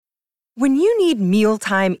When you need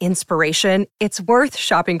mealtime inspiration, it's worth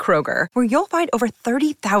shopping Kroger, where you'll find over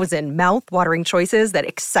 30,000 mouth-watering choices that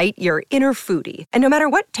excite your inner foodie. And no matter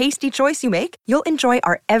what tasty choice you make, you'll enjoy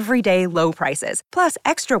our everyday low prices, plus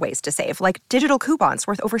extra ways to save, like digital coupons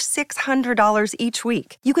worth over $600 each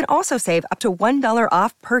week. You can also save up to $1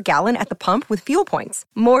 off per gallon at the pump with fuel points.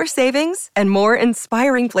 More savings and more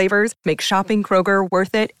inspiring flavors make shopping Kroger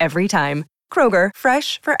worth it every time. Kroger,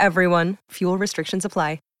 fresh for everyone. Fuel restrictions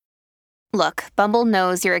apply. Look, Bumble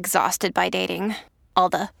knows you're exhausted by dating. All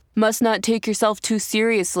the must not take yourself too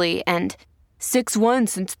seriously and 6'1"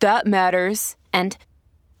 since that matters. And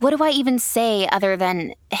what do I even say other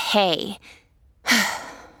than hey?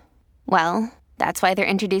 Well, that's why they're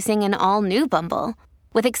introducing an all-new Bumble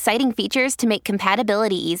with exciting features to make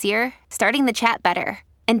compatibility easier, starting the chat better,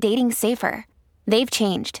 and dating safer. They've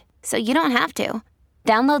changed, so you don't have to.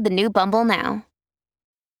 Download the new Bumble now.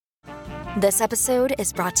 This episode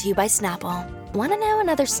is brought to you by Snapple. Want to know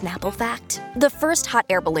another Snapple fact? The first hot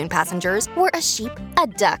air balloon passengers were a sheep, a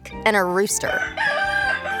duck, and a rooster.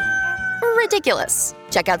 Ridiculous.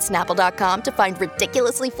 Check out Snapple.com to find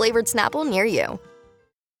ridiculously flavored Snapple near you.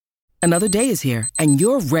 Another day is here, and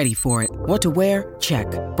you're ready for it. What to wear? Check.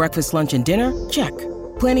 Breakfast, lunch, and dinner? Check.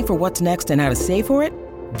 Planning for what's next and how to save for it?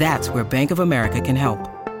 That's where Bank of America can help.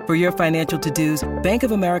 For your financial to-dos, Bank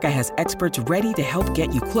of America has experts ready to help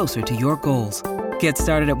get you closer to your goals. Get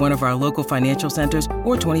started at one of our local financial centers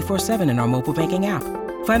or 24/7 in our mobile banking app.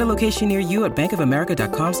 Find a location near you at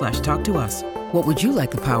bankofamerica.com/talktous. What would you like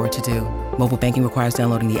the power to do? Mobile banking requires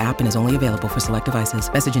downloading the app and is only available for select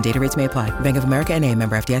devices. Message and data rates may apply. Bank of America N.A.,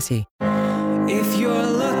 member FDIC. If you're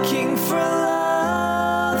looking for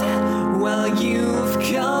love, well, you've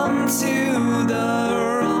come to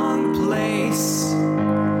the wrong place.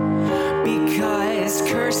 Because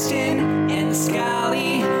Kirsten and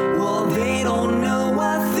Scally, well, they don't know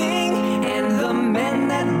a thing. And the men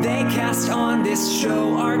that they cast on this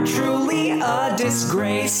show are truly a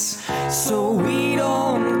disgrace. So we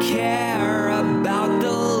don't care about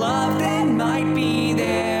the love that might be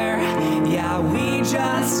there. Yeah, we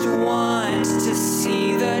just want to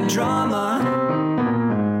see the drama.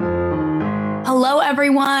 Hello,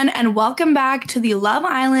 everyone, and welcome back to the Love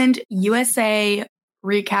Island USA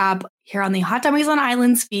recap here on the Hot Dummies on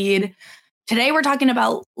Islands feed. Today, we're talking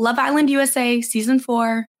about Love Island USA Season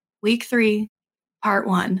 4, Week 3, Part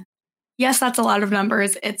 1. Yes, that's a lot of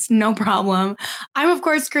numbers. It's no problem. I'm, of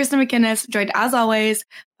course, Kirsten McInnes, joined as always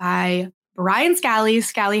by Brian Scally.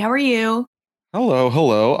 Scally, how are you?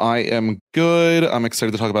 Hello. I am good. I'm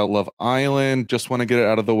excited to talk about Love Island. Just want to get it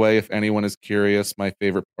out of the way. If anyone is curious, my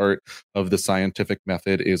favorite part of the scientific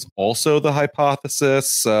method is also the hypothesis.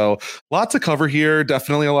 So lots to cover here.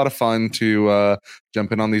 Definitely a lot of fun to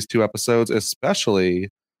jump in on these two episodes, especially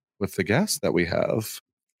with the guests that we have.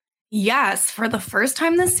 Yes, for the first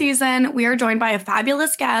time this season, we are joined by a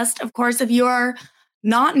fabulous guest. Of course, if you are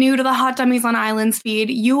not new to the Hot Dummies on Islands feed,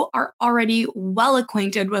 you are already well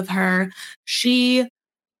acquainted with her. She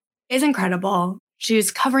is incredible. She's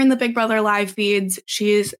covering the Big Brother live feeds.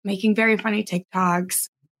 She's making very funny TikToks.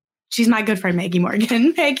 She's my good friend, Maggie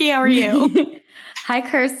Morgan. Maggie, how are you? Hi,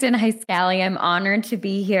 Kirsten. Hi, Scally. I'm honored to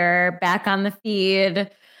be here back on the feed.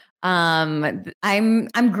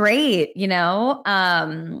 I'm great. You know,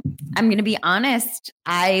 I'm going to be honest.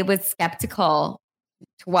 I was skeptical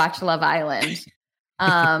to watch Love Island.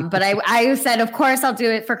 But I said, of course, I'll do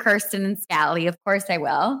it for Kirsten and Scally. Of course I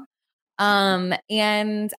will.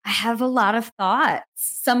 And I have a lot of thoughts,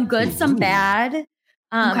 some good, some bad. Okay.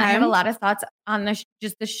 I have a lot of thoughts on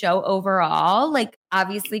just the show overall. Like,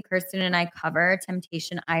 obviously, Kirsten and I cover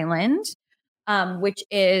Temptation Island, which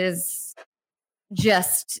is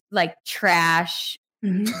just like trash,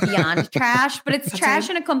 beyond trash, but it's trash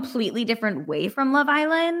in a completely different way from Love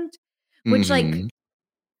Island, which like,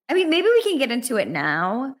 I mean, maybe we can get into it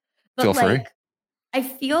now, but Feel like, free. I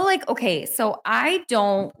feel like, okay, so I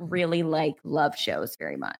don't really like love shows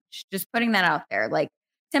very much. Just putting that out there. Like,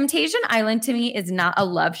 Temptation Island to me is not a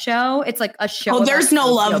love show. It's like a show. Oh, there's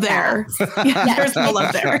no love there. Yeah, there's no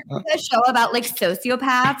love there. It's a show about like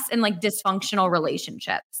sociopaths and like dysfunctional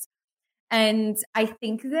relationships. And I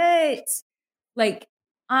think that like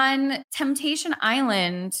on Temptation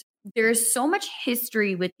Island, there's so much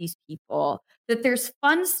history with these people that there's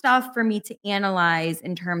fun stuff for me to analyze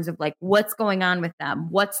in terms of like what's going on with them,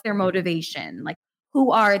 what's their motivation, like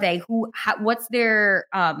who are they, what's their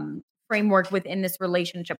framework within this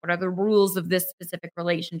relationship, what are the rules of this specific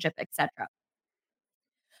relationship, etc.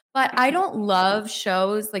 But I don't love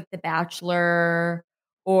shows like The Bachelor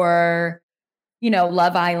or, you know,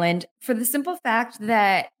 Love Island for the simple fact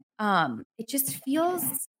that it just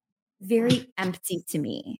feels very empty to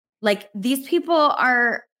me. Like these people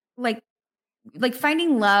are like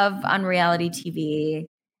finding love on reality TV.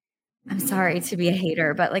 I'm sorry to be a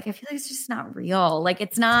hater, but like I feel like it's just not real. Like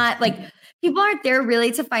it's not like people aren't there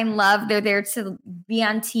really to find love. They're there to be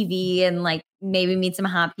on TV and like maybe meet some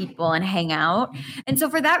hot people and hang out. And so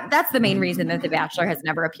for that, that's the main reason that The Bachelor has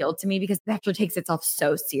never appealed to me, because The Bachelor takes itself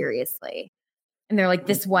so seriously. And they're like,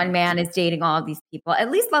 this one man is dating all of these people. At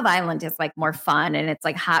least Love Island is like more fun and it's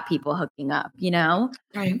like hot people hooking up, you know?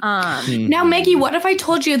 Right. Now, Maggie, what if I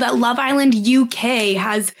told you that Love Island UK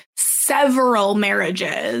has several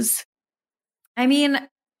marriages? I mean,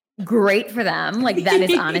 great for them. Like that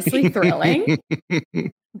is honestly thrilling.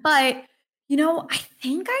 But, you know, I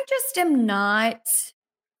think I just am not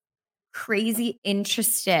crazy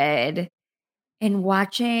interested in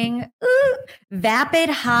watching vapid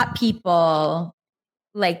hot people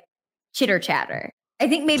like chitter chatter. I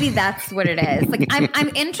think maybe that's what it is. Like I'm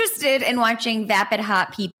interested in watching vapid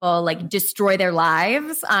hot people like destroy their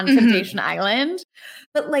lives on Temptation Island.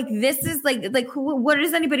 But like this is like what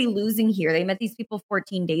is anybody losing here? They met these people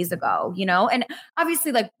 14 days ago, you know? And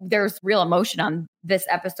obviously like there's real emotion on this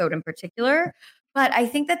episode in particular, but I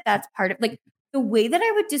think that that's part of like the way that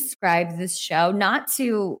I would describe this show, not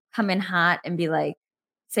to come in hot and be like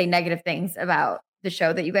say negative things about the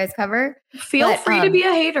show that you guys cover. Feel free to be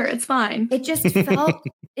a hater. It's fine. It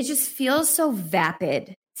just feels so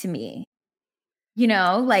vapid to me. You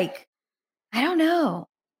know, like, I don't know.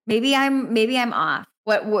 Maybe I'm off.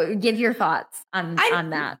 What give your thoughts on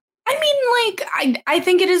that? I mean, like, I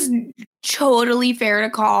think it is totally fair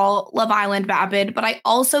to call Love Island vapid, but I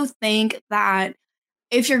also think that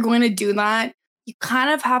if you're going to do that, you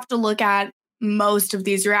kind of have to look at most of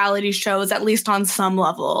these reality shows, at least on some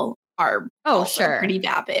level, are sure pretty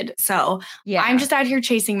vapid. So yeah, I'm just out here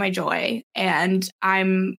chasing my joy, and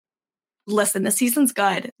listen, the season's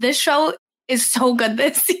good. This show is so good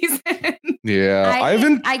this season. Yeah,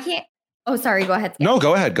 I can't. Oh, sorry. Go ahead. No,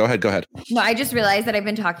 go ahead. No, I just realized that I've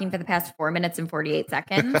been talking for the past 4 minutes and 48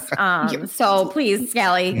 seconds. So please,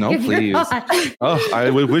 Scally. No, please. Oh, I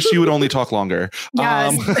wish you would only talk longer.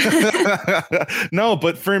 Yes. No,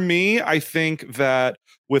 but for me, I think that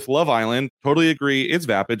with Love Island, totally agree. It's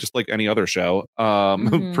vapid, just like any other show.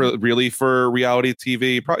 Really for reality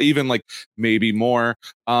TV, probably even like maybe more.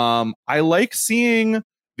 I like seeing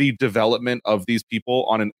the development of these people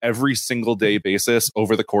on an every single day basis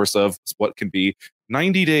over the course of what can be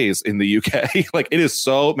 90 days in the UK. Like it is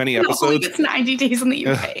so many episodes. It's 90 days in the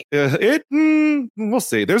UK. We'll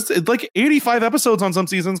see. There's like 85 episodes on some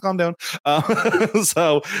seasons. Calm down.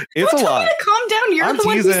 So it's a lot. Calm down. You're the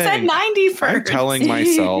one who said 90 first. I'm telling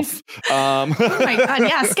myself. Oh my God.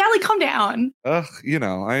 Yeah. Scally, calm down. You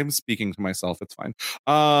know, I'm speaking to myself. It's fine.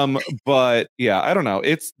 But yeah, I don't know.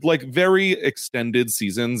 It's like very extended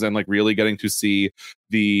seasons and like really getting to see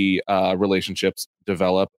the relationships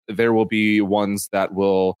develop. There will be ones that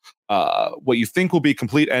will what you think will be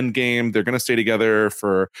complete end game. They're going to stay together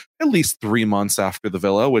for at least 3 months after the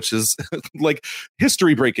villa, which is like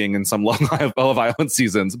history breaking in some Love Island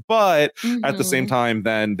seasons. But at the same time,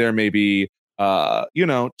 then there may be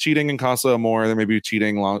cheating in Casa Amor. There may be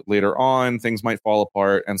cheating later on. Things might fall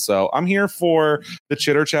apart. And so I'm here for the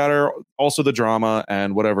chitter chatter, also the drama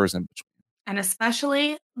and whatever's in between. And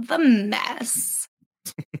especially the mess.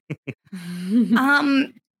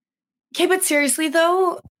 Okay, but seriously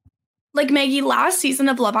though, like Maggie, last season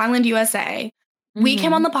of Love Island USA, we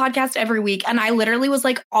came on the podcast every week and I literally was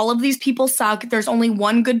like, all of these people suck. There's only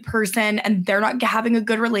one good person and they're not having a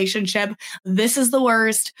good relationship. This is the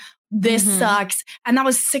worst. This sucks. And that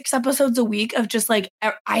was 6 episodes a week of just like,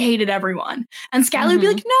 I hated everyone. And Scally would be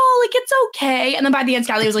like, no, like it's okay. And then by the end,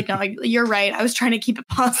 Scally was like, no, like, you're right. I was trying to keep it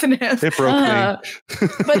positive. It broke me.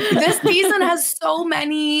 But this season has so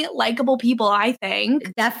many likable people, I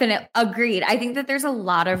think. Definitely. Agreed. I think that there's a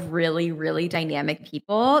lot of really, really dynamic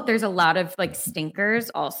people. There's a lot of like stinkers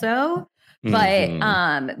also. But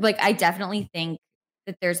like I definitely think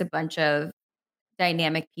that there's a bunch of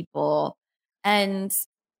dynamic people. And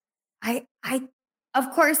I, of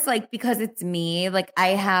course, like, because it's me, like, I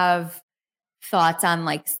have thoughts on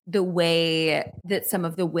like the way that some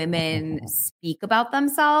of the women speak about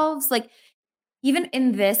themselves. Like, even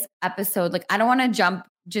in this episode, like, I don't want to jump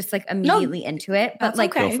just like immediately into it, but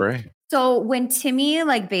like, okay. So when Timmy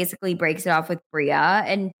like basically breaks it off with Bria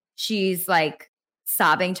and she's like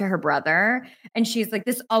sobbing to her brother and she's like,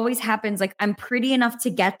 this always happens. Like, I'm pretty enough to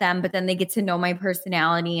get them, but then they get to know my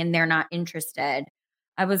personality and they're not interested.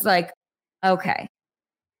 I was like, okay,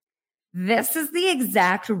 this is the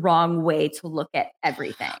exact wrong way to look at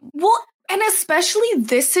everything. Well, And especially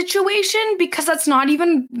this situation, because that's not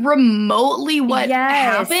even remotely what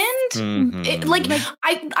happened.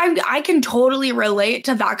 I can totally relate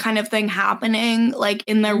to that kind of thing happening like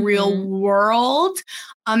in the real world.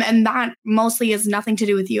 And that mostly has nothing to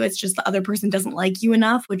do with you. It's just the other person doesn't like you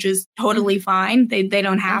enough, which is totally fine. They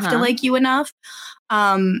don't have to like you enough.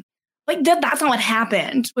 Like that's not what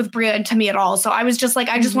happened with Bria and Timmy at all. So I was just like,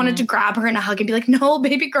 I just wanted to grab her in a hug and be like, no,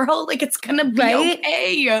 baby girl, like it's gonna be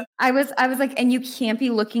okay. I was like, and you can't be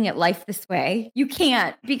looking at life this way. You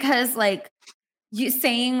can't, because like you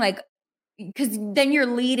saying like, because then you're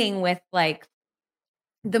leading with like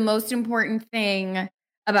the most important thing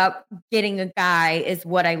about getting a guy is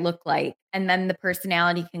what I look like. And then the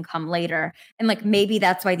personality can come later. And like, maybe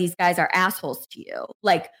that's why these guys are assholes to you.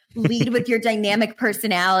 Like lead with your dynamic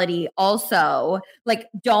personality. Also, like,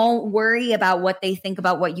 don't worry about what they think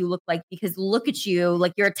about what you look like, because look at you,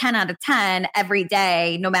 like you're a 10 out of 10 every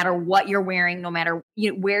day, no matter what you're wearing, no matter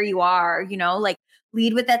where you are, like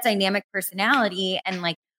lead with that dynamic personality and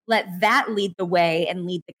like, let that lead the way and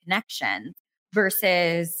lead the connection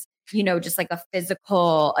versus, just like a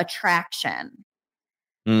physical attraction.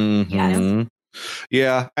 Yes.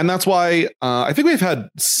 Yeah. And that's why I think we've had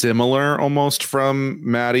similar almost from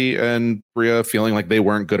Maddie and Bria feeling like they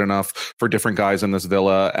weren't good enough for different guys in this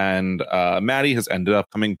villa. And Maddie has ended up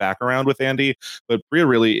coming back around with Andy. But Bria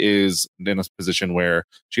really is in a position where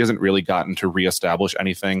she hasn't really gotten to reestablish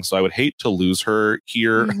anything. So I would hate to lose her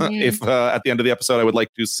here. If at the end of the episode, I would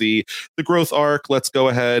like to see the growth arc. Let's go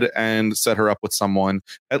ahead and set her up with someone,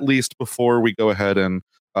 at least before we go ahead and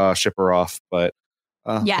ship her off. But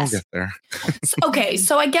yes. We'll get there. Okay,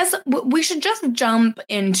 so I guess we should just jump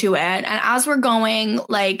into it. And as we're going,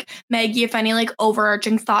 like, Maggie, if any like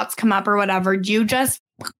overarching thoughts come up or whatever, you just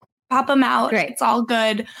pop them out. Great. It's all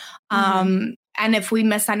good. And if we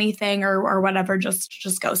miss anything or whatever,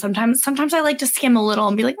 just go. Sometimes I like to skim a little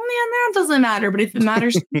and be like, man, that doesn't matter. But if it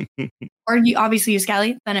matters, or you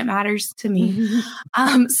Scally, then it matters to me.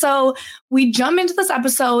 So we jump into this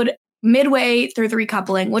episode midway through the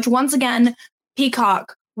recoupling, which once again,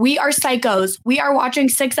 Peacock, we are psychos. We are watching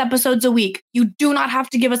 6 episodes a week. You do not have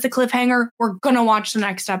to give us a cliffhanger. We're going to watch the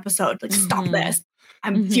next episode. Like, stop this.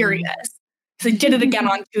 I'm furious. Because I did it again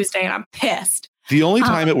on Tuesday and I'm pissed. The only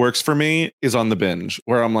time it works for me is on the binge,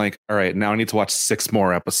 where I'm like, all right, now I need to watch 6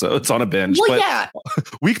 more episodes on a binge. Well, but yeah.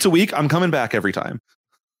 Week to week, I'm coming back every time.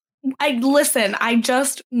 I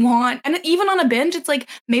just want, and even on a binge, it's like,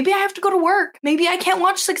 maybe I have to go to work. Maybe I can't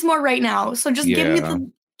watch 6 more right now. So just give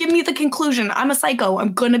me the conclusion. I'm a psycho.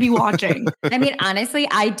 I'm going to be watching. I mean, honestly,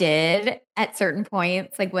 I did at certain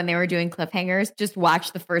points, like when they were doing cliffhangers, just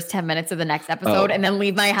watch the first 10 minutes of the next episode and then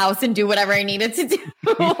leave my house and do whatever I needed to do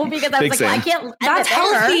because I was like, well, I can't. That's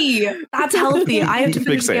healthy. That's healthy. I have to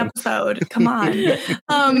finish the episode. Come on.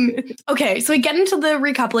 Okay. So we get into the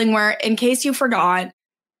recoupling where, in case you forgot,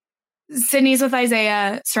 Sydney's with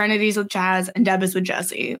Isaiah, Serenity's with Chaz, and Deb is with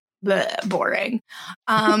Jesse. Blech, boring.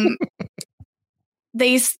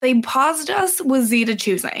 They paused us with Zeta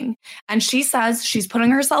choosing, and she says she's putting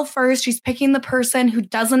herself first. She's picking the person who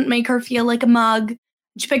doesn't make her feel like a mug.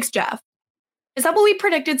 She picks Jeff. Is that what we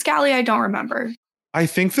predicted, Scally? I don't remember. I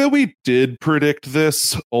think that we did predict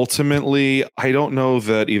this. Ultimately, I don't know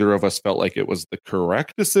that either of us felt like it was the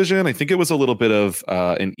correct decision. I think it was a little bit of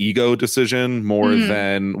an ego decision more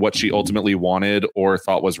than what she ultimately wanted or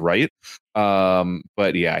thought was right.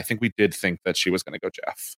 But yeah, I think we did think that she was going to go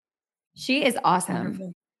Jeff. She is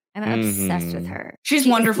awesome. I'm obsessed with her. She's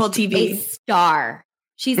wonderful TV. A star.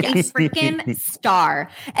 She's a freaking star.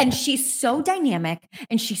 And she's so dynamic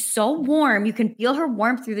and she's so warm. You can feel her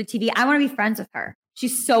warmth through the TV. I want to be friends with her.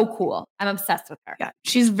 She's so cool. I'm obsessed with her. Yeah,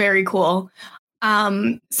 she's very cool.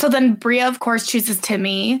 So then Bria, of course, chooses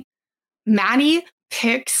Timmy. Maddie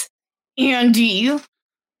picks Andy.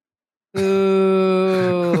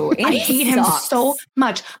 Ooh, I hate him so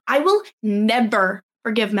much. I will never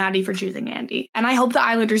forgive Maddie for choosing Andy. And I hope the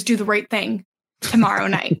Islanders do the right thing tomorrow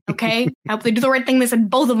night. Okay? I hope they do the right thing. They send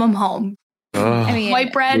both of them home. I mean,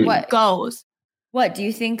 white bread goes. What do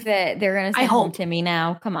you think that they're going to send home Timmy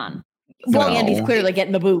now? Come on. Well, No. Andy's clearly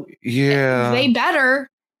getting the boot. Yeah. They better.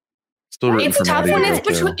 Still rooting It's for tough Maddie when to it's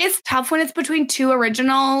go between. too. It's tough when it's between 2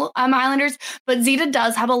 original Islanders, but Zeta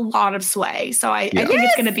does have a lot of sway, so I think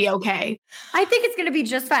it's going to be okay. I think it's going to be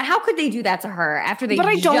just fine. How could they do that to her after they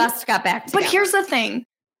just got back together? But here's the thing.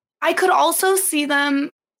 I could also see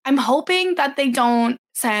them. I'm hoping that they don't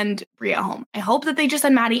send Bria home. I hope that they just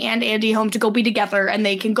send Maddie and Andy home to go be together and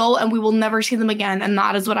they can go and we will never see them again. And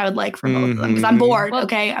that is what I would like for both of them because I'm bored. Well,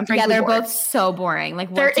 okay. I'm they're bored. both so boring. Like,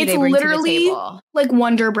 what do it's they bring literally to the table? like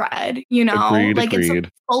Wonder Bread, you know, Agreed. it's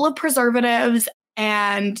full of preservatives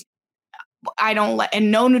and I don't like,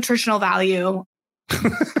 and no nutritional value.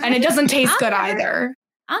 And it doesn't taste good either.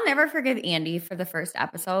 I'll never forgive Andy for the first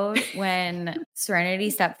episode when Serenity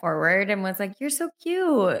stepped forward and was like, "You're so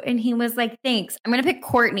cute." And he was like, "Thanks. I'm going to pick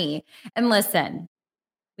Courtney." And listen,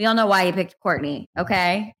 we all know why he picked Courtney.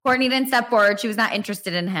 Okay. Courtney didn't step forward. She was not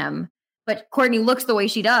interested in him. But Courtney looks the way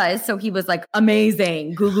she does. So he was like,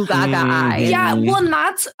 amazing. Goo goo gaga eyes. Yeah. Well, and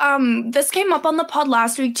that's, this came up on the pod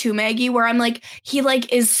last week too, Maggie, where I'm like, he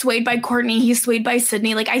like is swayed by Courtney. He's swayed by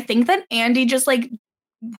Sydney. Like, I think that Andy just like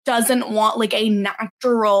doesn't want like a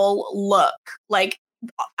natural look, like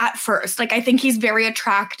at first. Like, I think he's very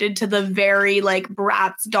attracted to the very like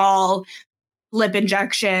Bratz doll lip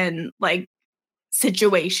injection, like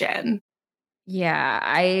situation. Yeah.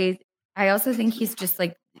 I also think he's just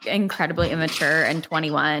like incredibly immature and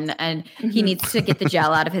 21 and he needs to get the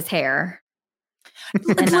gel out of his hair.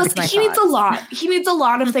 Listen, he needs a lot. He needs a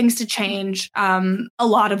lot of things to change. A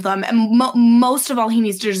lot of them. And most of all, he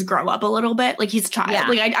needs to just grow up a little bit. Like, he's a child. Yeah.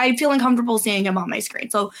 Like, I feel uncomfortable seeing him on my screen.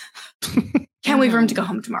 So can't wait for him to go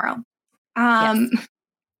home tomorrow. Yes.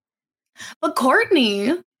 But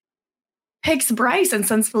Courtney picks Bryce and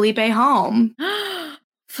sends Felipe home.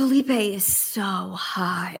 Felipe is so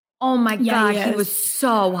hot. Oh my God, he was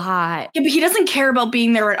so hot. Yeah, but he doesn't care about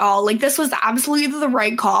being there at all. Like, this was absolutely the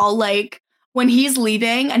right call. Like, when he's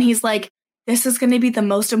leaving and he's like, this is going to be the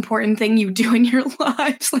most important thing you do in your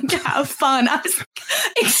lives. Like, have fun. I was like,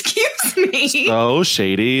 excuse me. So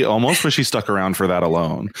shady. Almost wish he stuck around for that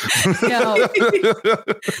alone. No.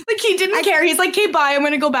 Like, he didn't care. He's like, okay, bye. I'm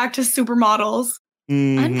going to go back to supermodels.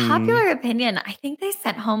 Unpopular opinion. I think they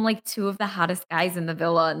sent home like two of the hottest guys in the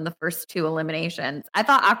villa in the first two eliminations. I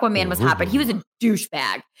thought Aquaman was hot, but he was a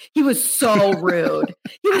douchebag. He was so rude.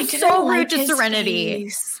 He was so rude to Serenity.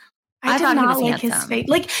 I thought he was handsome. His face.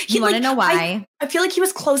 Like, you want to know why? I feel like he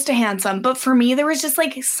was close to handsome, but for me, there was just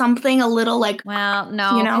like something a little like. Well,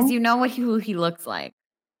 no, because you know who he looks like.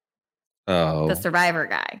 Oh, the Survivor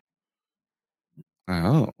guy.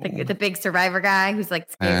 Oh, the big Survivor guy who's like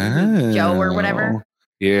Joe or whatever.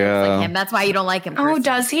 Yeah, like him. That's why you don't like him. Oh,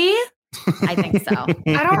 does he? I think so.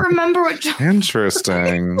 I don't remember what.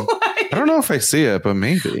 Interesting. I don't know if I see it, but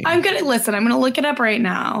maybe. I'm gonna look it up right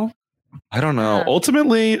now. I don't know.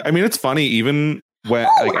 Ultimately, I mean, it's funny even when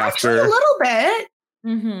like after a little bit.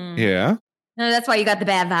 Mm-hmm. Yeah. No, that's why you got the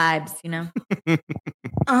bad vibes, you know.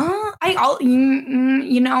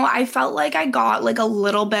 I felt like I got like a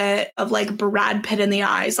little bit of like Brad Pitt in the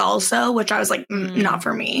eyes also, which I was like, not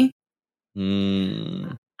for me.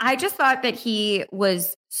 I just thought that he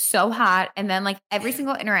was so hot, and then like every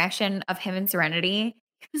single interaction of him and Serenity,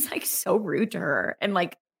 he was like so rude to her, and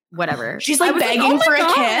like whatever. She's like begging for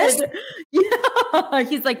a kiss. Yeah,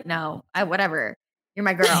 he's like, no, whatever. You're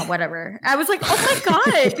my girl, whatever. I was like, oh my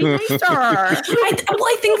God, be nice to her.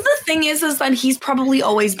 I think the thing is that he's probably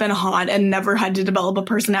always been hot and never had to develop a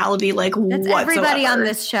personality like That's whatsoever. Everybody on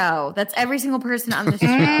this show. That's every single person on this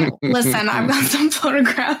show. Listen, I've got some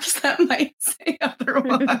photographs that might say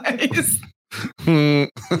otherwise.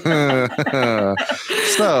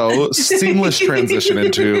 So seamless transition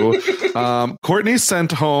into Courtney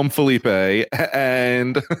sent home Felipe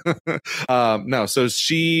and no, so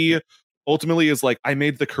she ultimately is like, I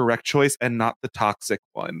made the correct choice and not the toxic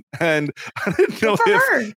one. And I didn't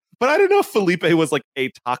know if Felipe was like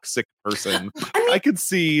a toxic person. I could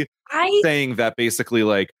see saying that basically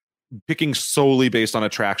like picking solely based on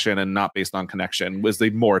attraction and not based on connection was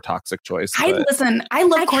the more toxic choice. I love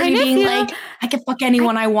Courtney being like, I can fuck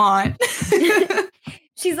anyone I want.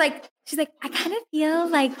 She's like, I kind of feel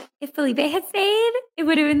like if Felipe had stayed, it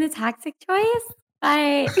would have been the toxic choice. But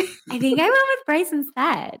I think I went with Bryce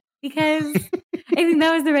instead because I think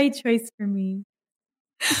that was the right choice for me.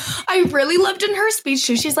 I really loved in her speech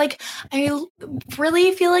too. She's like, I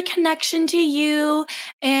really feel a connection to you.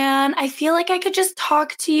 And I feel like I could just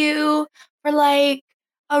talk to you for like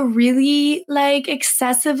a really like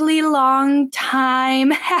excessively long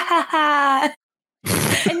time. And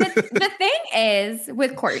the thing is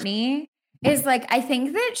with Courtney is like, I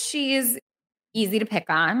think that she's easy to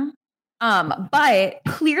pick on. But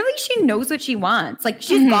clearly she knows what she wants. Like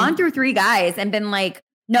she's gone through 3 guys and been like,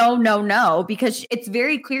 no, because it's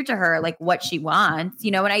very clear to her like what she wants,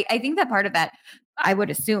 you know? And I think that part of that, I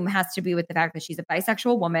would assume, has to be with the fact that she's a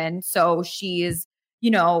bisexual woman. So she's,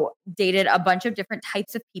 you know, dated a bunch of different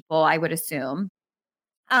types of people, I would assume.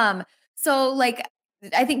 So like,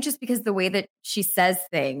 I think just because the way that she says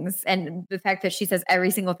things and the fact that she says every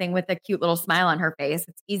single thing with a cute little smile on her face,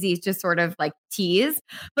 it's easy to sort of like tease,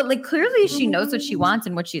 but like clearly she knows what she wants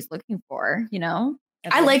and what she's looking for, you know?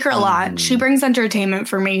 I like her a lot. She brings entertainment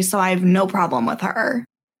for me, so I have no problem with her.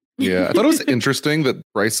 Yeah, I thought it was interesting that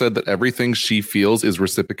Bryce said that everything she feels is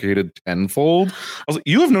reciprocated tenfold. I was like,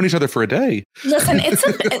 you have known each other for a day. Listen, it's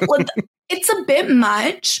a bit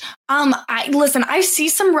much. I see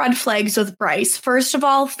some red flags with Bryce. First of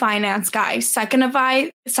all, finance guy. Second of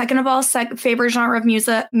all, favorite genre of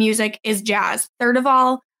music is jazz. Third of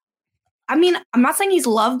all, I mean, I'm not saying he's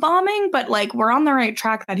love bombing, but like we're on the right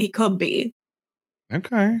track that he could be.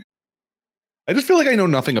 Okay. I just feel like I know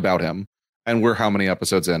nothing about him. And we're how many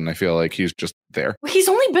episodes in? I feel like he's just there. Well, he's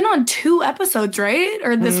only been on 2 episodes, right?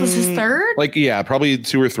 Or this was his third? Like, yeah, probably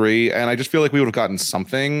 2 or 3. And I just feel like we would have gotten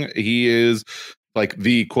something. He is like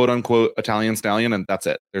the quote unquote Italian stallion, and that's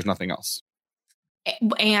it. There's nothing else.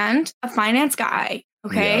 And a finance guy.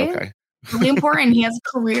 Okay. Yeah, okay. Really important. He has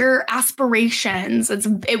career aspirations.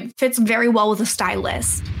 It fits very well with a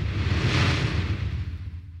stylist.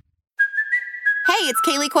 Hey, it's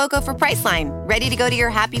Kaylee Cuoco for Priceline. Ready to go to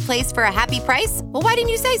your happy place for a happy price? Well, why didn't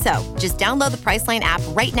you say so? Just download the Priceline app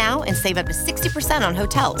right now and save up to 60% on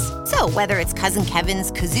hotels. So whether it's Cousin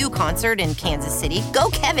Kevin's Kazoo Concert in Kansas City,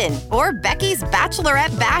 go Kevin, or Becky's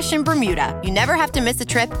Bachelorette Bash in Bermuda, you never have to miss a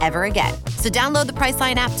trip ever again. So download the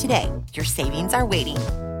Priceline app today. Your savings are waiting.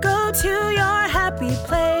 Go to your happy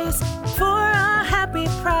place for a happy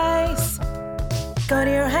price. Go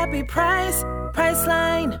to your happy price,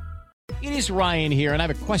 Priceline. It is Ryan here, and I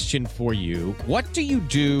have a question for you. What do you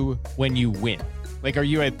do when you win? Like, are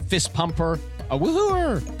you a fist pumper, a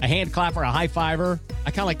woo-hooer, a hand clapper, a high-fiver?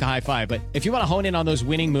 I kind of like the high-five, but if you want to hone in on those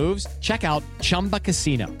winning moves, check out Chumba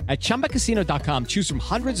Casino. At ChumbaCasino.com, choose from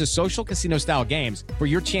hundreds of social casino-style games for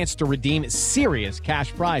your chance to redeem serious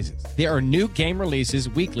cash prizes. There are new game releases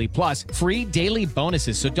weekly, plus free daily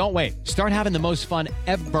bonuses, so don't wait. Start having the most fun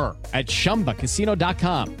ever at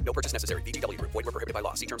ChumbaCasino.com. No purchase necessary. VGW Group. Void where prohibited by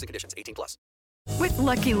law. See terms and conditions. 18+. With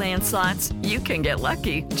Lucky Land Slots, you can get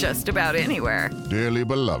lucky just about anywhere. Dearly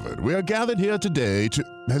beloved, we are gathered here today to...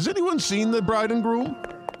 Has anyone seen the bride and groom?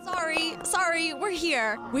 Sorry, we're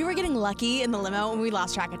here. We were getting lucky in the limo and we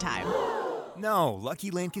lost track of time. No, Lucky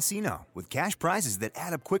Land Casino, with cash prizes that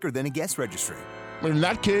add up quicker than a guest registry. In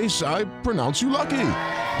that case, I pronounce you lucky.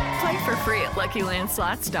 Play for free at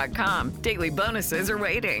LuckyLandSlots.com. Daily bonuses are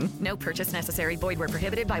waiting. No purchase necessary. Void where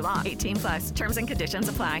prohibited by law. 18+. Terms and conditions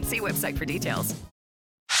apply. See website for details.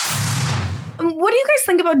 What do you guys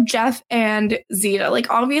think about Jeff and Zeta?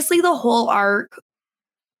 Like, obviously, the whole arc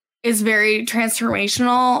is very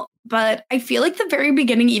transformational, but I feel like the very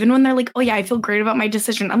beginning, even when they're like, "Oh yeah, I feel great about my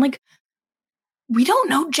decision," I'm like, we don't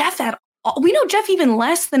know Jeff at all. We know Jeff even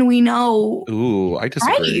less than we know. Ooh, I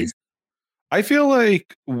disagree. Bryce. I feel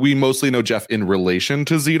like we mostly know Jeff in relation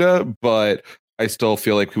to Zeta, but I still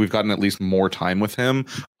feel like we've gotten at least more time with him.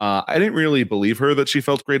 I didn't really believe her that she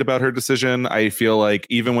felt great about her decision. I feel like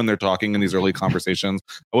even when they're talking in these early conversations,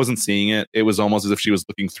 I wasn't seeing it. It was almost as if she was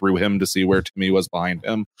looking through him to see where Timmy was behind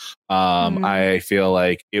him. I feel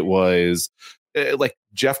like it was like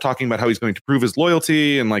Jeff talking about how he's going to prove his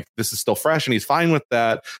loyalty and like this is still fresh and he's fine with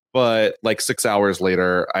that. But like 6 hours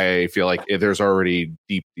later, I feel like there's already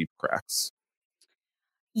deep cracks.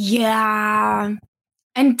 Yeah.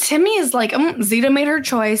 And Timmy is like, Zeta made her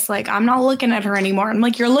choice. Like, I'm not looking at her anymore. I'm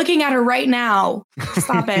like, you're looking at her right now.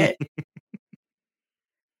 Stop it.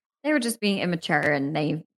 They were just being immature and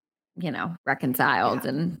they, reconciled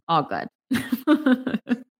and all good.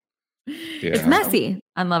 It's messy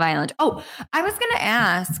on Love Island. Oh, I was going to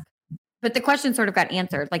ask, but the question sort of got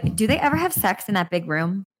answered. Like, do they ever have sex in that big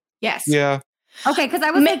room? Yes. Yeah. Okay. Because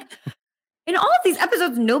I was like, in all of these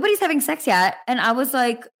episodes, nobody's having sex yet. And I was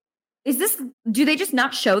like, do they just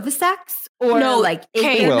not show the sex? Or is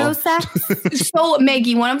there no sex? So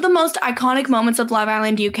Maggie, one of the most iconic moments of Love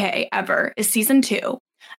Island UK ever is season 2.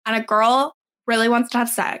 And a girl really wants to have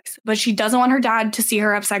sex, but she doesn't want her dad to see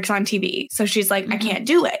her have sex on TV. So she's like, I can't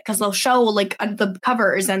do it because they'll show like the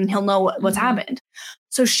covers and he'll know what's happened.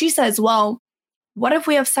 So she says, well, what if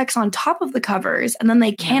we have sex on top of the covers and then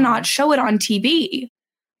they cannot show it on TV?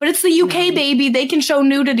 But it's the UK, baby. They can show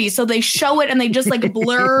nudity. So they show it and they just like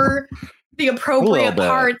blur the appropriate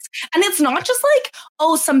parts. And it's not just like,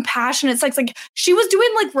 some passionate sex. Like she was doing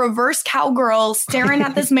like reverse cowgirl staring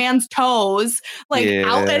at this man's toes, like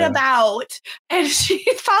out and about. And she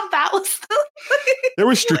thought that was there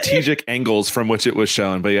were strategic angles from which it was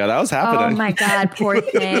shown. But yeah, that was happening. Oh my God, poor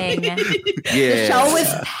thing. The show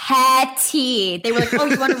was petty. They were like,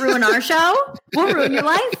 you want to ruin our show? We'll ruin your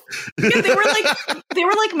life. Yeah, they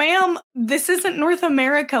were like, ma'am, this isn't North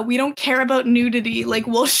America. We don't care about nudity. Like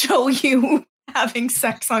we'll show you having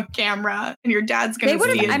sex on camera and your dad's going to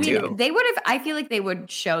see it too. They would have, I feel like they would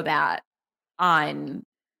show that on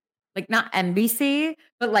like not NBC,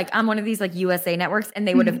 but like on one of these like USA networks, and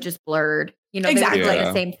they would have just blurred, you know, Exactly. they would have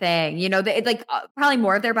done the same thing. You know, they like probably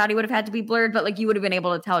more of their body would have had to be blurred, but like you would have been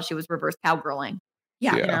able to tell she was reverse cowgirling.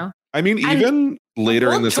 Yeah. You know? I mean, even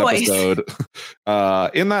later in this episode,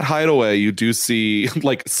 in that hideaway, you do see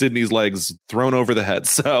like Sydney's legs thrown over the head.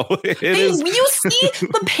 So you see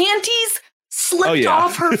the panties slipped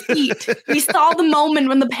off her feet. We saw the moment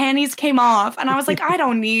when the panties came off, and I was like, I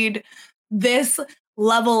don't need this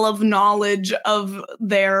level of knowledge of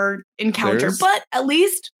their encounter. But at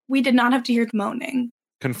least we did not have to hear the moaning.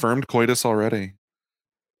 Confirmed coitus already.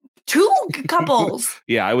 2 couples.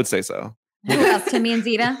 Yeah, I would say so. Who else? Timmy and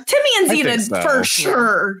Zeta? Timmy and Zeta for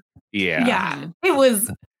sure. Yeah. Yeah. It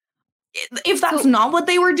was. If that's not what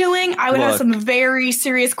they were doing, I would have some very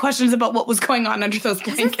serious questions about what was going on under those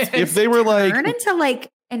blankets. If they were like turn into like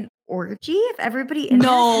an orgy, if everybody in there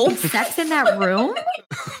had sex in that room,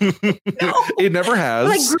 it never has.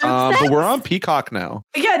 Like but we're on Peacock now.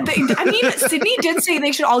 Yeah, I mean, Sydney did say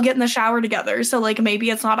they should all get in the shower together, so like maybe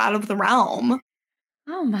it's not out of the realm.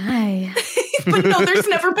 Oh my! But no, there's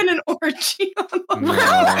never been an orgy. Well,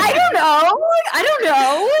 I don't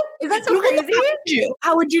know. Is that so crazy?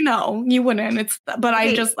 How would you know? You wouldn't. But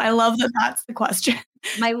I love that that's the question.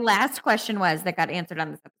 My last question was that got answered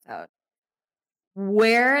on this episode.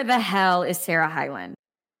 Where the hell is Sarah Hyland?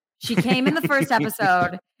 She came in the first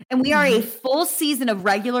episode, and we are a full season of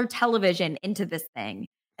regular television into this thing.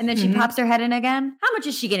 And then she pops her head in again. How much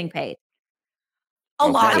is she getting paid? A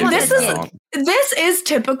lot. This is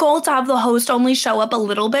typical to have the host only show up a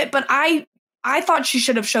little bit, but I thought she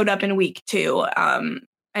should have showed up in week 2 and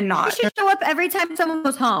not. She should show up every time someone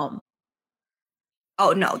goes home.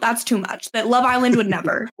 Oh no, that's too much. That Love Island would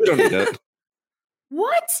never. We don't need it.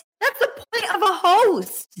 What? That's the point of a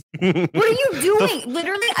host. What are you doing?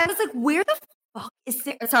 Literally, I was like, where the fuck is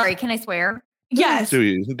Sarah? Sorry, can I swear? Yes. Do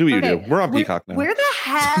you do? We're on Peacock now. Where the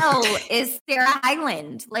hell is Sarah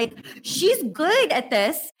Hyland? Like, she's good at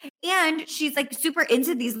this, and she's like super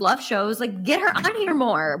into these love shows. Like, get her on here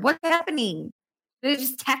more. What's happening? They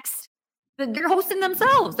just text. They're hosting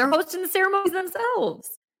themselves. They're hosting the ceremonies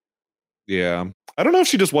themselves. Yeah. I don't know if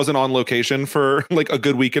she just wasn't on location for like a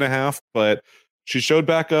good week and a half, but she showed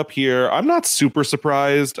back up here. I'm not super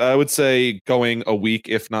surprised. I would say going a week,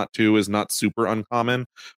 if not 2, is not super uncommon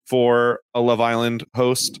for a Love Island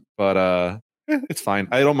host, but it's fine.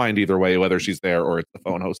 I don't mind either way, whether she's there or it's the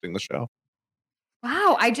phone hosting the show.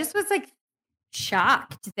 Wow. I just was like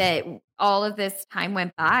shocked that all of this time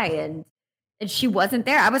went by and she wasn't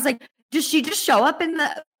there. I was like, does she just show up in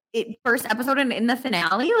the first episode and in the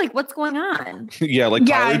finale? Like, what's going on? Yeah, like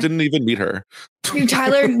Tyler didn't even meet her.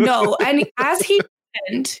 Tyler, no. And as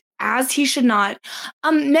he should not.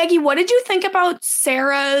 Maggie, what did you think about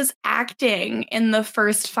Sarah's acting in the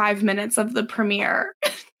first 5 minutes of the premiere?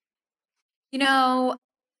 You know,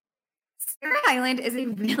 Sarah Hyland is a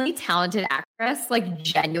really talented actress. Like,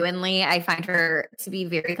 genuinely, I find her to be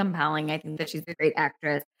very compelling. I think that she's a great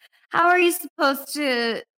actress. How are you supposed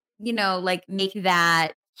to, you know, like make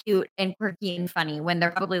that cute and quirky and funny when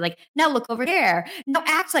they're probably like, now look over there. Now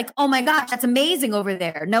act like, oh my gosh, that's amazing over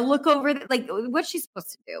there. Now look over there. Like, what's she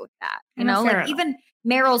supposed to do with that? You know, like even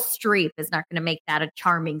Meryl Streep is not going to make that a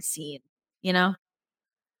charming scene, you know?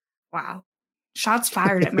 Wow. Shots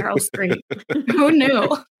fired at Meryl Streep. Who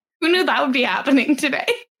knew? Who knew that would be happening today?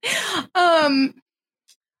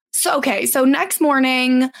 So next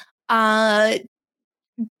morning,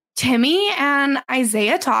 Timmy and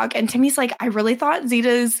Isaiah talk, and Timmy's like, I really thought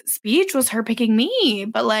Zeta's speech was her picking me,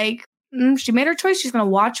 but like, she made her choice. She's going to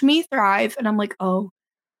watch me thrive. And I'm like, oh,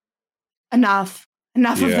 enough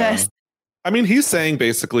of this. I mean, he's saying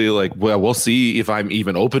basically like, well, we'll see if I'm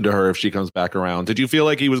even open to her if she comes back around. Did you feel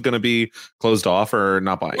like he was going to be closed off or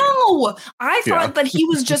not buying it? No, I thought that he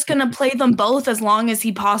was just going to play them both as long as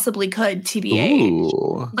he possibly could, TBH.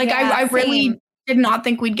 Ooh. Like, yeah, I really did not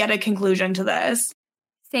think we'd get a conclusion to this.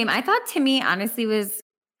 Same. I thought Timmy honestly was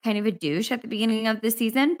kind of a douche at the beginning of the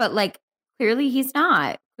season, but like clearly he's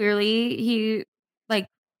not. Clearly he like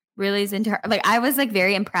really is into her. Like I was like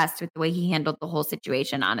very impressed with the way he handled the whole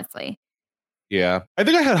situation, honestly. Yeah. I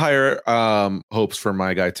think I had higher hopes for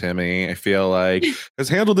my guy Timmy. I feel like has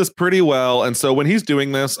handled this pretty well. And so when he's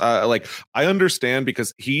doing this, like I understand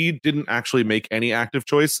because he didn't actually make any active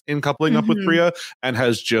choice in coupling up with Priya and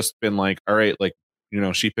has just been like, all right, like, you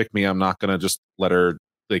know, she picked me. I'm not going to just let her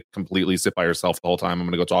like completely sit by herself the whole time. I'm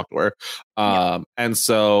going to go talk to her. And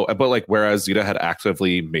so, but like, whereas Zeta had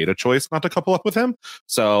actively made a choice not to couple up with him.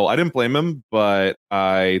 So I didn't blame him, but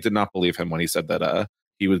I did not believe him when he said that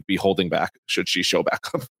he would be holding back should she show back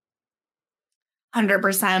up.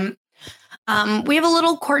 100%. We have a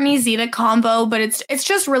little Courtney Zeta combo, but it's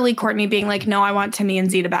just really Courtney being like, no, I want Timmy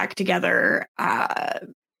and Zeta back together.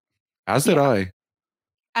 As did I.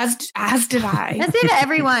 As did I. As did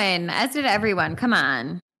everyone. As did everyone. Come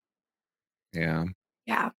on. Yeah.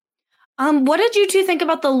 Yeah. What did you two think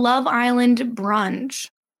about the Love Island brunch?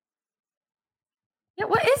 Yeah,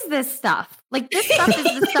 what is this stuff? Like, this stuff is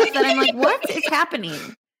the stuff that I'm like, what is happening?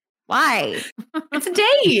 Why? It's a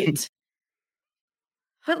date.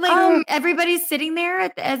 But like everybody's sitting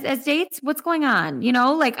there as dates. What's going on? You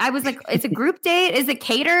know, like I was like, it's a group date. Is it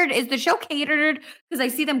catered? Is the show catered? Because I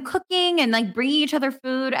see them cooking and like bringing each other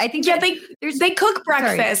food. I think they cook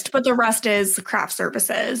breakfast, but the rest is craft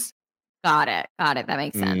services. Got it. That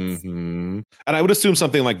makes sense. Mm-hmm. And I would assume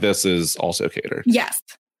something like this is also catered. Yes.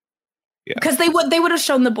 Yeah. Because they would have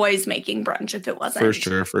shown the boys making brunch if it wasn't.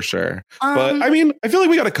 For sure. But I mean, I feel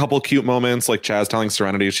like we got a couple cute moments, like Chaz telling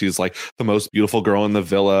Serenity she's like the most beautiful girl in the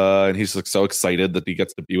villa, and he's like so excited that he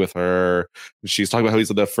gets to be with her. And she's talking about how he's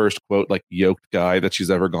the first quote like yoked guy that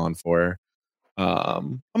she's ever gone for,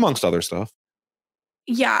 amongst other stuff.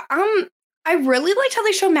 Yeah. I really liked how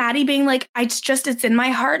they show Maddie being like, it's in my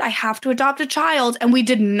heart. I have to adopt a child, and we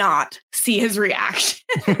did not see his reaction.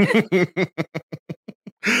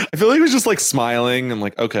 I feel like he was just like smiling and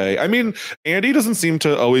like, okay. I mean, Andy doesn't seem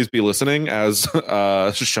to always be listening, as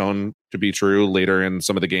shown to be true later in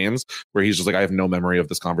some of the games, where he's just like, I have no memory of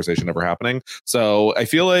this conversation ever happening. So I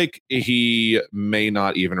feel like he may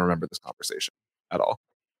not even remember this conversation at all.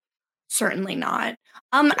 Certainly not.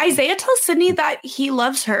 Isaiah tells Sydney that he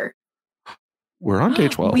loves her. We're on day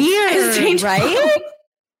 12. Weird, right?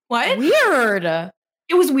 What? Weird.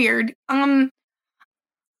 It was weird.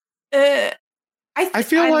 I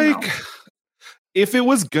feel like if it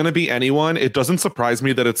was gonna be anyone, it doesn't surprise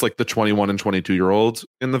me that it's like the 21 and 22-year-olds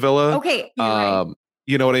in the villa. Okay, right.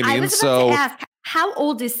 You know what I mean? I was about to ask, how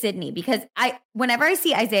old is Sydney? Because whenever I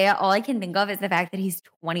see Isaiah, all I can think of is the fact that he's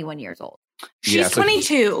 21 years old. She's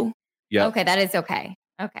 22. Yeah. Okay, that is okay.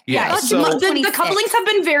 Okay. Yeah, the couplings have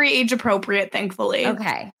been very age appropriate, thankfully.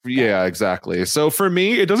 Okay. Yeah, exactly. So for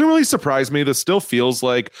me, it doesn't really surprise me. This still feels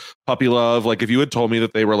like puppy love. Like if you had told me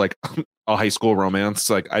that they were like a high school romance,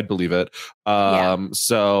 like I'd believe it.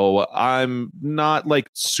 So I'm not like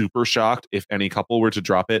super shocked if any couple were to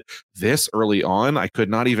drop it this early on. I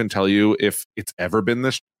could not even tell you if it's ever been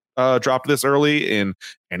this dropped this early in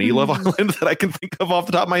any Love Island that I can think of off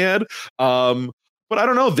the top of my head. But I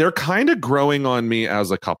don't know. They're kind of growing on me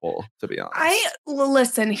as a couple, to be honest.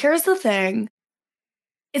 Listen, here's the thing.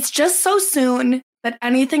 It's just so soon that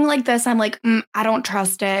anything like this, I'm like, I don't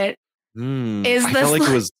trust it. Is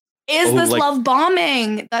this love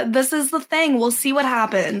bombing? This is the thing. We'll see what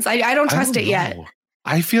happens. I don't trust it yet.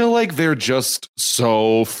 I feel like they're just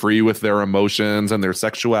so free with their emotions and their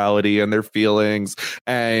sexuality and their feelings.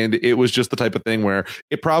 And it was just the type of thing where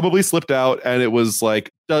it probably slipped out. And it was like,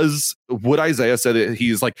 would Isaiah say that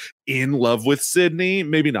he's like in love with Sydney?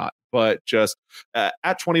 Maybe not. But just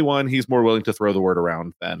at 21, he's more willing to throw the word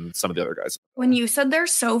around than some of the other guys. When you said they're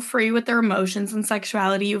so free with their emotions and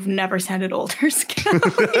sexuality, you've never sounded older, Skelly.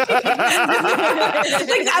 Like that's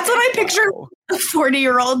what I picture a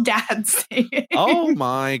 40-year-old dad saying. Oh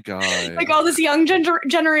my God. Like all this young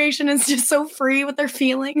generation is just so free with their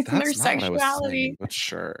feelings and their sexuality. What I was saying, but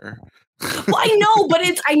sure. Well, I know, but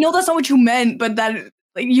I know that's not what you meant, but that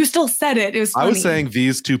like you still said it. It was funny. I was saying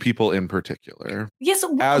these two people in particular. Yes,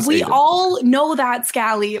 we all know that,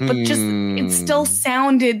 Scally, but just it still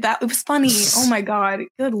sounded that it was funny. Oh my God.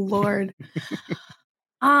 Good Lord.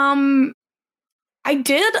 I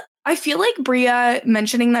feel like Bria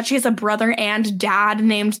mentioning that she has a brother and dad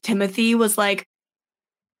named Timothy was like,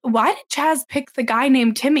 why did Chaz pick the guy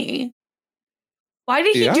named Timmy? Why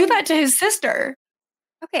did he do that to his sister?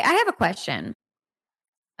 Okay, I have a question.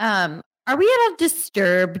 Are we at all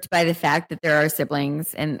disturbed by the fact that there are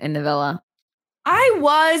siblings in the villa? I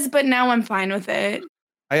was, but now I'm fine with it.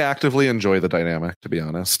 I actively enjoy the dynamic, to be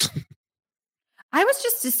honest. I was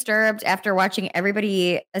just disturbed after watching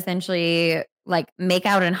everybody essentially like make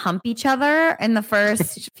out and hump each other in the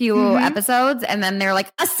first few episodes. And then they're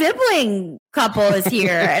like, a sibling couple is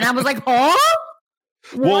here. And I was like, oh,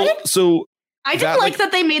 well, so I didn't like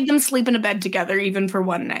that they made them sleep in a bed together, even for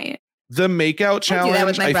one night. The makeout challenge, that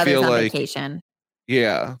with my I brothers feel on like vacation.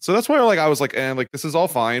 Yeah. So that's why I was like, and like, this is all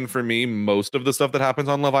fine for me. Most of the stuff that happens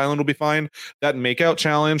on Love Island will be fine. That makeout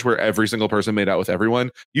challenge where every single person made out with everyone,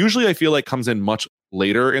 usually I feel like comes in much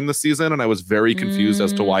later in the season. And I was very confused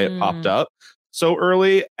as to why it popped up so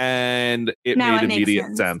early. And it made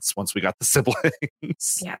immediate sense once we got the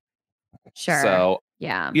siblings. Yeah. Sure. So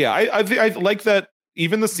yeah. I like that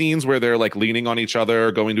even the scenes where they're like leaning on each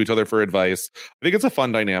other, going to each other for advice, I think it's a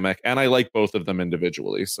fun dynamic, and I like both of them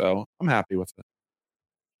individually, so I'm happy with it.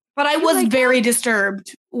 But I was very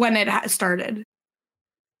disturbed when it started.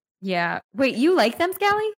 Yeah. Wait, you like them,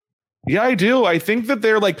 Scally? Yeah, I do. I think that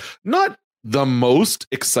they're like not the most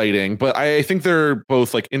exciting, but I think they're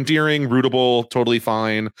both like endearing, rootable, totally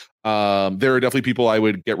fine. There are definitely people I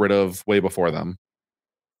would get rid of way before them.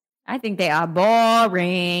 I think they are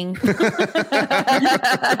boring. Rhea's in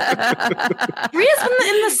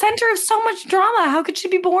the center of so much drama. How could she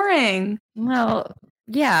be boring? Well,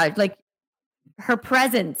 yeah, like her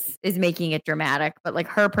presence is making it dramatic, but like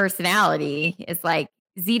her personality is like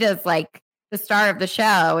Zeta's like the star of the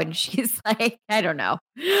show, and she's like, I don't know.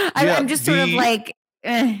 I'm just sort of like,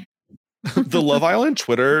 The Love Island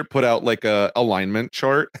Twitter put out like a alignment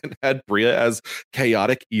chart and had Bria as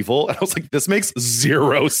chaotic evil. And I was like, this makes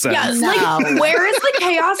zero sense. Yes, like where is the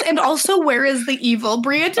chaos and also where is the evil?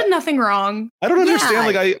 Bria did nothing wrong. I don't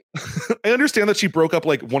understand. Like I understand that she broke up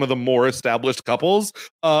like one of the more established couples,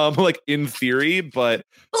 like in theory, but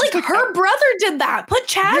like her brother did that. Put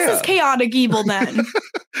Chaz as chaotic evil then.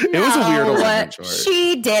 It was a weird alignment chart.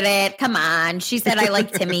 She did it. Come on. She said I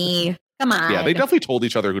like Timmy. Come on. Yeah, they definitely told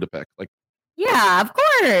each other who to pick. Like, yeah, of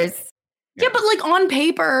course. Yeah, but like on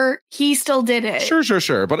paper, he still did it.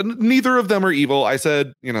 Sure. But neither of them are evil. I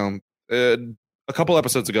said, a couple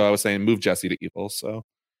episodes ago, I was saying move Jesse to evil. So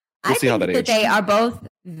we'll see how that ages. They are both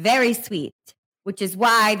very sweet, which is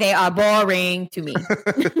why they are boring to me.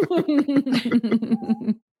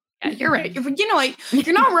 Yeah, you're right.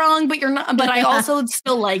 You're not wrong, but you're not. But I also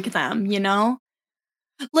still like them.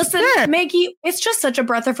 Listen, Maggie, it's just such a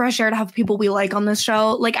breath of fresh air to have people we like on this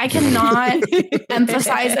show. Like, I cannot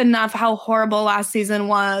emphasize enough how horrible last season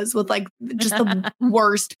was with like just the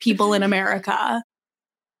worst people in America.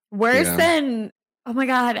 Worse than, oh my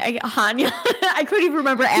God, Hanya. I couldn't even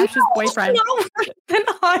remember Ash's boyfriend. Not worse than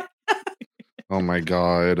Hanya. Oh my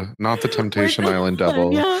God, not the Temptation Island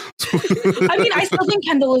devil. I mean, I still think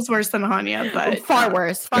Kendall is worse than Hanya, but far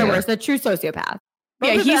worse. A true sociopath.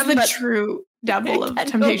 Yeah, he's the true devil of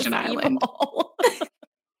Temptation Island.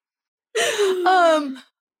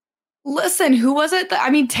 Listen, who was it?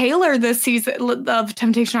 Taylor this season of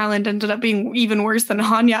Temptation Island ended up being even worse than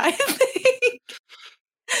Hanya, I think.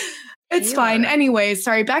 It's fine. Anyway,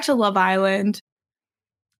 sorry, back to Love Island.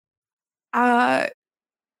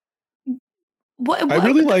 What? I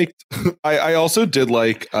really liked. I also did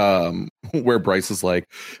like where Bryce is like,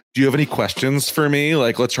 "Do you have any questions for me?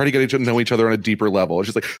 Like, let's try to get to know each other on a deeper level." And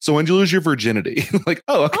she's like, "So when did you lose your virginity?" Like,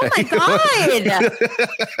 oh, okay. Oh my God!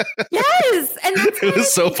 Yes, and that's it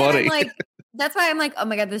was so funny. That's why I'm like, oh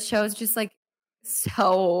my God, this show is just like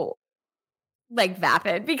so like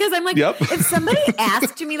vapid, because I'm like, if somebody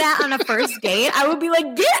asked me that on a first date, I would be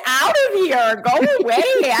like, get out of here, go away.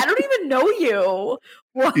 I don't even know you.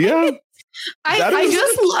 What? Yeah. I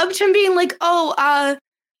just loved him being like,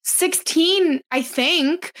 16, I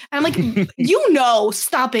think. And I'm like,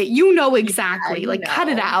 stop it. Exactly. Like, cut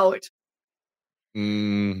it out.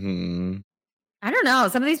 Mm-hmm. I don't know.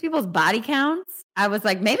 Some of these people's body counts, I was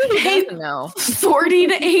like, maybe he doesn't know. 40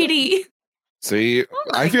 to 80. See,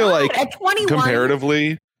 I feel like at 21,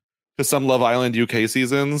 comparatively to some Love Island UK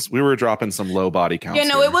seasons, we were dropping some low body counts. Yeah,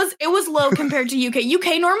 no, it was low compared to UK.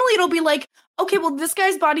 UK, normally it'll be like, okay, well, this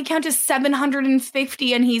guy's body count is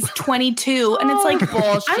 750 and he's 22. And it's like,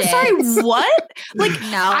 bullshit. I'm sorry, what? Like,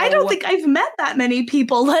 no. I don't think I've met that many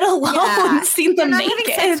people, let alone seen them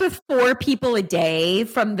naked. Having sex with 4 people a day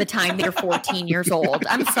from the time they're 14 years old.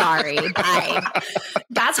 I'm sorry. Bye.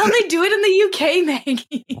 That's how they do it in the UK,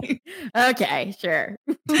 Maggie. Okay, sure.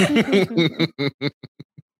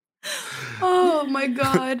 Oh my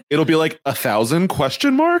God. It'll be like 1,000 ?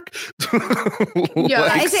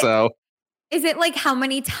 Yeah. Is it like how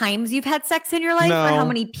many times you've had sex in your life or how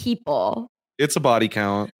many people? It's a body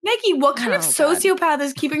count. Maggie, what kind of sociopath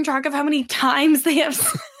is keeping track of how many times they have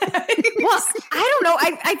sex? Well, I don't know.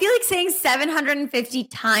 I feel like saying 750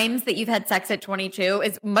 times that you've had sex at 22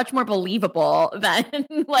 is much more believable than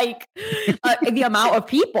like the amount of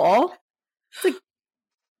people. It's like,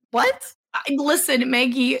 what? Listen,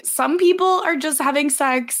 Maggie, some people are just having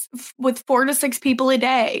sex with 4 to 6 people a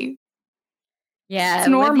day. Yeah, it's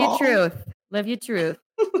normal. Live your truth.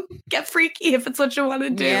 Get freaky if it's what you want to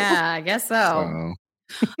do. Yeah, I guess so.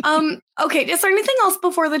 Okay, is there anything else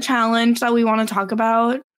before the challenge that we want to talk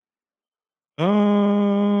about?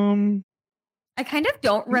 I kind of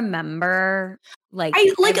don't remember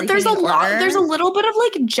there's a little bit of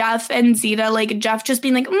like Jeff and Zeta, like Jeff just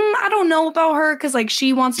being like, I don't know about her because like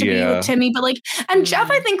she wants to be with Timmy, but like, and Jeff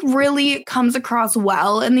I think really comes across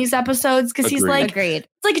well in these episodes because he's like, it's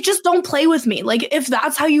like, just don't play with me. Like if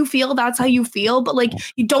that's how you feel, that's how you feel, but like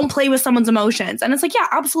you don't play with someone's emotions. And it's like, yeah,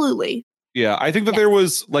 absolutely. Yeah, I think that there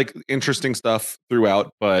was like interesting stuff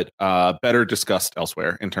throughout, but better discussed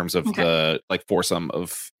elsewhere in terms of the like foursome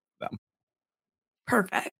of them.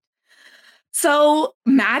 Perfect. So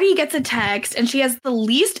Maddie gets a text and she has the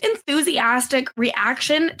least enthusiastic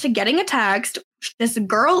reaction to getting a text. This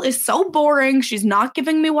girl is so boring. She's not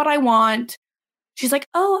giving me what I want. She's like,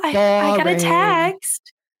 oh, I got a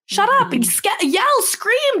text. Shut up and yell,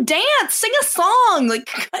 scream, dance, sing a song. Like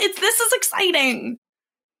this is exciting.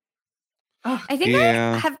 I think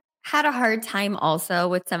I have had a hard time also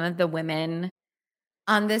with some of the women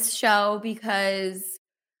on this show because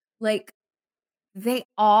like they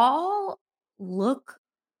all look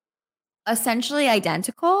essentially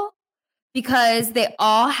identical because they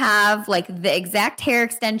all have like the exact hair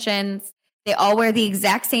extensions. They all wear the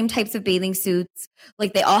exact same types of bathing suits.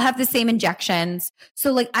 Like they all have the same injections.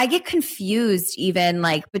 So like I get confused even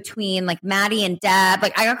like between like Maddie and Deb.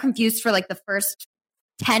 Like I got confused for like the first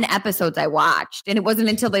 10 episodes I watched. And it wasn't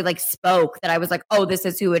until they like spoke that I was like, oh, this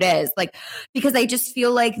is who it is. Like, because I just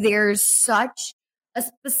feel like there's such a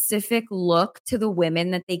specific look to the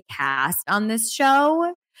women that they cast on this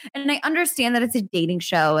show. And I understand that it's a dating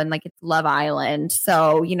show and like it's Love Island.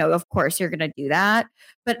 So, you know, of course you're going to do that.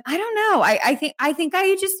 But I don't know. I think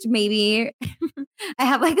I just maybe I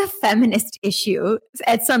have like a feminist issue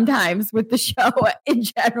at sometimes with the show in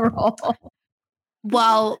general.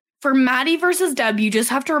 Well, for Maddie versus Deb, you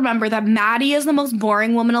just have to remember that Maddie is the most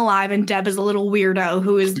boring woman alive and Deb is a little weirdo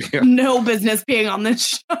who is no business being on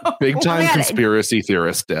this show. Big time conspiracy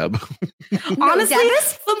theorist, Deb. Honestly, Deb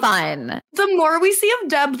is fun. The more we see of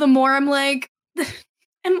Deb, the more I'm like,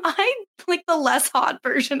 am I like the less hot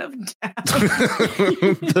version of Deb?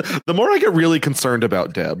 the more I get really concerned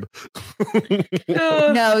about Deb.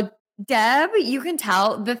 No, Deb, you can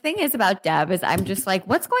tell. The thing is about Deb is I'm just like,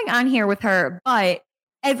 what's going on here with her? But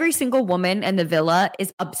every single woman in the villa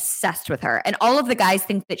is obsessed with her. And all of the guys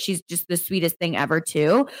think that she's just the sweetest thing ever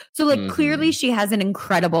too. So like clearly she has an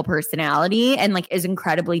incredible personality and like is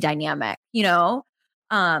incredibly dynamic, you know?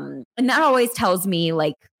 And that always tells me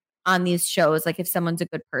like on these shows, like if someone's a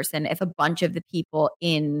good person, if a bunch of the people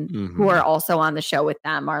in who are also on the show with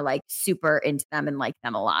them are like super into them and like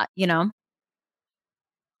them a lot, you know?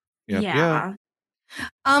 Yeah.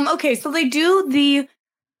 Okay, so they do the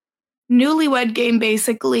newlywed game,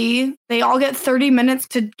 basically. They all get 30 minutes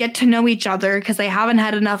to get to know each other because they haven't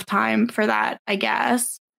had enough time for that, I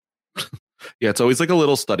guess. Yeah, it's always like a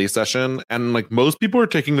little study session. And like most people are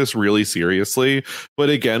taking this really seriously. But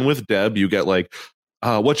again, with Deb, you get like,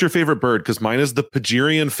 what's your favorite bird? Because mine is the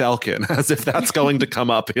Pagerian falcon, as if that's going to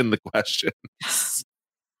come up in the questions.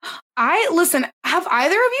 Listen, have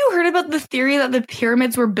either of you heard about the theory that the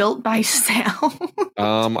pyramids were built by sound?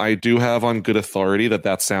 I do have on good authority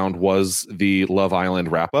that sound was the Love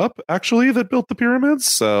Island wrap up, actually, that built the pyramids.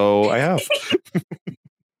 So I have.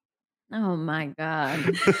 Oh my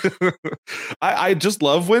God. I just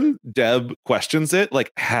love when Deb questions it,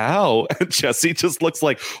 like, how? And Jesse just looks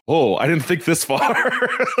like, oh, I didn't think this far.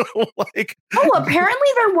 Like, apparently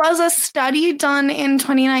there was a study done in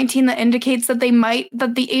 2019 that indicates that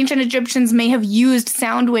the ancient Egyptians may have used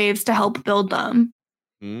sound waves to help build them.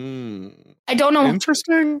 I don't know.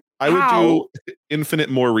 Interesting. I would do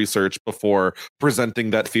infinite more research before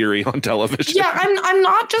presenting that theory on television. Yeah, I'm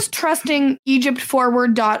not just trusting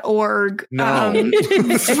EgyptForward.org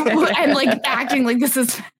and like acting like this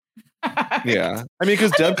is Yeah. I mean,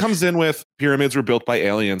 because Deb comes in with pyramids were built by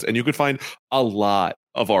aliens, and you could find a lot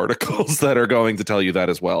of articles that are going to tell you that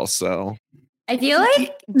as well. So I feel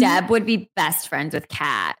like Deb would be best friends with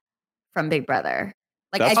Kat from Big Brother.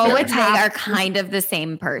 Like That's I feel fair. like they are kind of the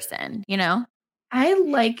same person, you know? I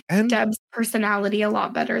like Deb's personality a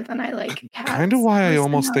lot better than I like Kat's. Kind of why I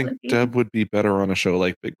almost think Deb would be better on a show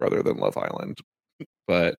like Big Brother than Love Island.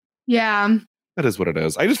 But yeah, that is what it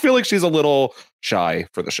is. I just feel like she's a little shy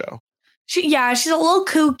for the show. She's a little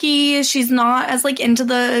kooky. She's not as like into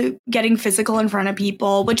the getting physical in front of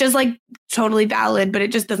people, which is like totally valid, but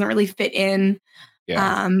it just doesn't really fit in.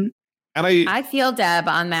 Yeah. And I feel Deb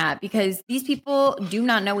on that because these people do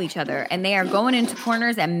not know each other and they are going into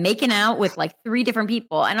corners and making out with like 3 different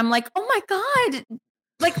people. And I'm like, oh my God,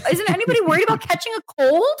 like, isn't anybody worried about catching a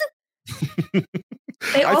cold?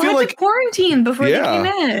 They all had to quarantine before they came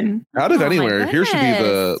in. Out of anywhere, here should be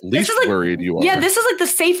the least worried you are. Yeah, this is like the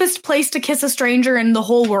safest place to kiss a stranger in the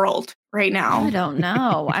whole world right now. I don't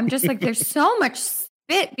know. I'm just like, there's so much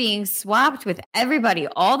spit being swapped with everybody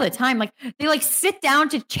all the time. Like they like sit down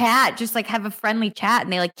to chat, just like have a friendly chat,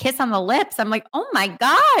 and they like kiss on the lips. I'm like, oh my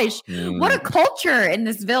gosh, what a culture in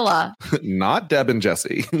this villa. Not Deb and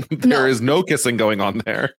Jesse. There is no kissing going on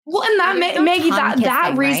there. Well, and that Maggie,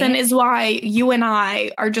 that reason is why you and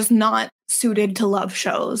I are just not suited to love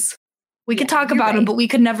shows. We could talk about them, but we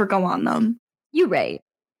could never go on them. You're right.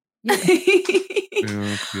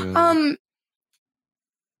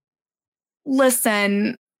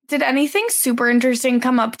 Listen, did anything super interesting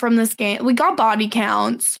come up from this game? We got body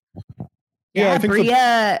counts. Yeah, I think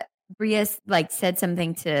Bria like said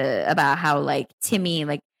something about how like Timmy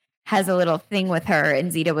like has a little thing with her,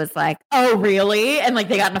 and Zeta was like, "Oh, really?" And like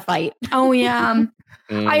they got in a fight. Oh yeah.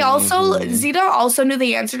 Zeta also knew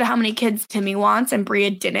the answer to how many kids Timmy wants, and Bria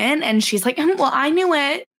didn't, and she's like, "Well, I knew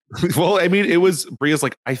it." Well, I mean, it was Bria's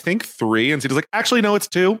like, I think 3, and Zeta's like, actually, no, it's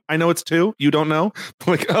 2. I know it's 2. You don't know?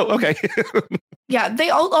 Like, oh, okay. Yeah, they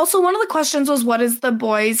also one of the questions was, what is the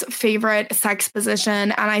boys' favorite sex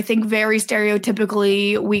position? And I think very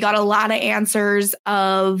stereotypically, we got a lot of answers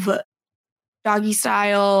of doggy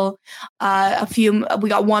style. We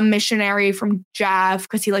got one missionary from Jeff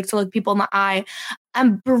because he likes to look people in the eye.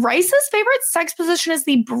 And Bryce's favorite sex position is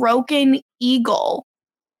the broken eagle.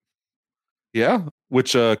 Yeah,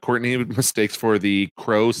 which Courtney mistakes for the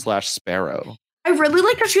crow/sparrow. I really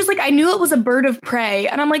liked her. She was like, I knew it was a bird of prey.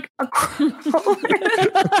 And I'm like, a crow?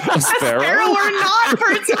 A sparrow? Are not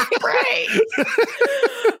birds of prey.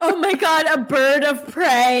 Oh my God, a bird of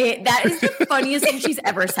prey. That is the funniest thing she's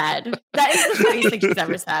ever said. That is the funniest thing she's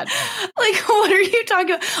ever said. Like, what are you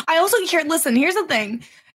talking about? I also listen, here's the thing.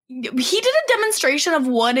 He did a demonstration of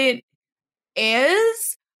what it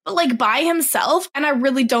is, but like by himself, and I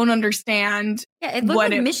really don't understand. Yeah, it looked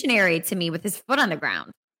like a missionary to me with his foot on the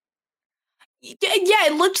ground. Yeah,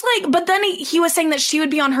 it looked like, but then he was saying that she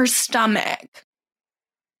would be on her stomach,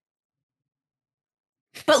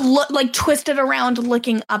 but like twisted around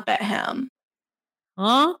looking up at him.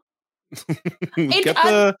 Huh? Get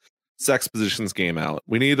the sex positions game out.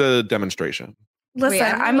 We need a demonstration. Listen,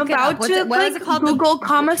 I'm about to what is it called? Google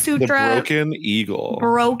Kama Sutra. The broken eagle.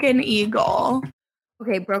 Broken eagle.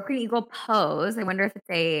 Okay, broken eagle pose. I wonder if it's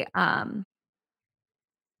a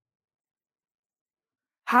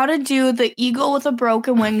how to do the eagle with a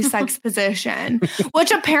broken wing sex position,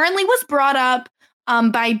 which apparently was brought up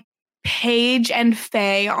by Paige and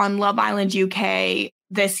Faye on Love Island UK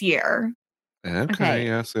this year. Okay.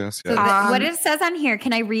 Yes. So what it says on here,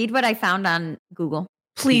 can I read what I found on Google?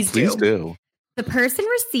 Please do. The person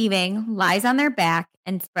receiving lies on their back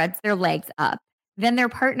and spreads their legs up. Then their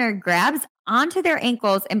partner grabs onto their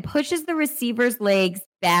ankles and pushes the receiver's legs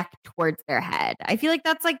back towards their head. I feel like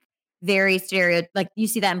that's like very like you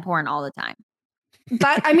see that in porn all the time.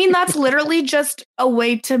 But I mean, that's literally just a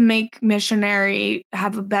way to make missionary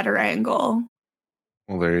have a better angle.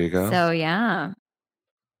 Well, there you go. So yeah.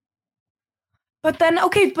 But then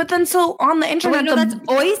so on the internet, that's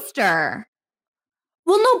oyster.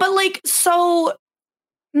 Well, no, but like, so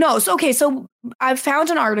I've found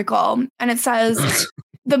an article and it says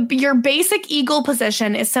your basic eagle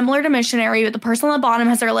position is similar to missionary, but the person on the bottom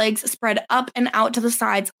has their legs spread up and out to the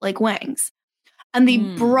sides like wings. And the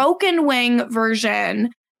broken wing version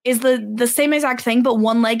is the same exact thing, but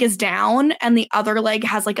one leg is down and the other leg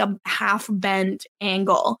has like a half bent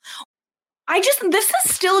angle. This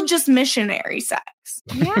is still just missionary sex.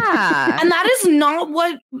 Yeah. And that is not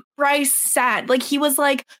what Bryce said. Like, he was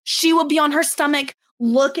like, she would be on her stomach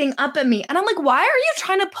looking up at me. And I'm like, why are you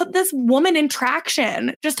trying to put this woman in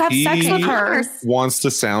traction? Just have sex with her. Wants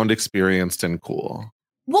to sound experienced and cool.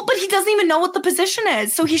 Well, but he doesn't even know what the position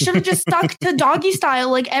is. So he should have just stuck to doggy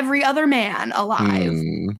style like every other man alive.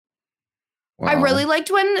 Wow. I really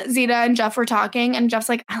liked when Zeta and Jeff were talking, and Jeff's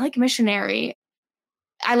like, I like missionary.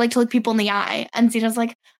 I like to look people in the eye. And Zeta's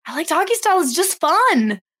like, I like doggy style. It's just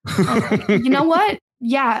fun. You know what?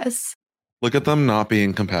 Yes. Look at them not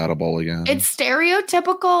being compatible again. It's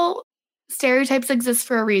stereotypical. Stereotypes exist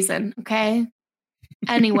for a reason. Okay.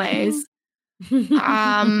 Anyways.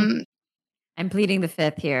 I'm pleading the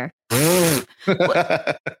fifth here. Listen,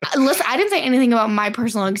 I didn't say anything about my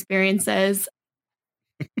personal experiences.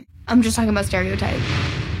 I'm just talking about stereotypes.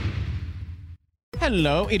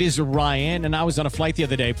 Hello, it is Ryan, and I was on a flight the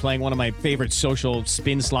other day playing one of my favorite social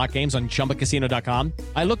spin slot games on ChumbaCasino.com.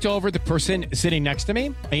 I looked over at the person sitting next to me,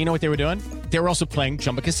 and you know what they were doing? They were also playing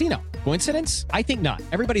Chumba Casino. Coincidence? I think not.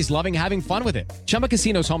 Everybody's loving having fun with it. Chumba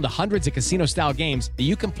Casino is home to hundreds of casino-style games that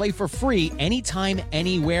you can play for free anytime,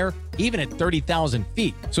 anywhere, even at 30,000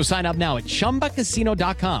 feet. So sign up now at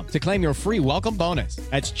ChumbaCasino.com to claim your free welcome bonus.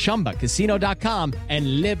 That's ChumbaCasino.com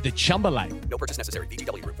and live the Chumba life. No purchase necessary.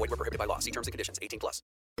 VGW Group. Void where prohibited by law. See terms and conditions. 18+.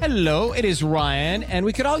 Hello, it is Ryan, and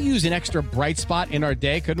we could all use an extra bright spot in our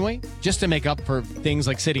day, couldn't we? Just to make up for things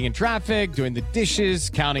like sitting in traffic, doing the dishes,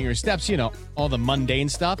 counting your steps, you know, all the mundane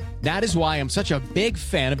stuff. That is why I'm such a big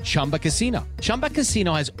fan of Chumba Casino. Chumba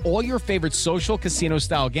Casino has all your favorite social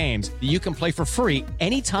casino-style games that you can play for free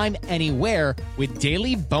anytime, anywhere with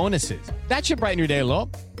daily bonuses. That should brighten your day a little.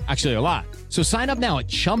 Actually, a lot. So sign up now at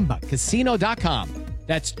ChumbaCasino.com.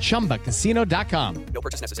 That's ChumbaCasino.com. No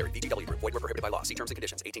purchase necessary. VGW Group. Void where prohibited by law. See terms and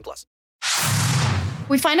conditions. 18+.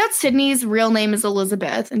 We find out Sydney's real name is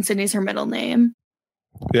Elizabeth and Sydney's her middle name.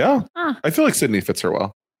 Yeah. I feel like Sydney fits her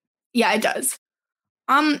well. Yeah, it does.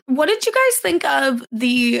 What did you guys think of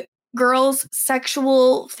the girls'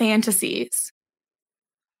 sexual fantasies?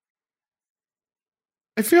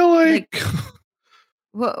 I feel like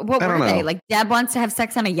what were they? Like Deb wants to have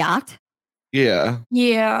sex on a yacht? Yeah.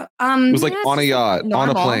 Yeah. It was like on a yacht, on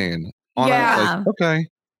a plane. Okay.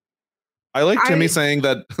 I like Timmy saying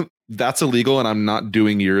that that's illegal and I'm not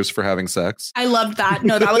doing years for having sex. I loved that.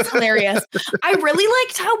 No, that was hilarious. I really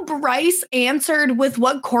liked how Bryce answered with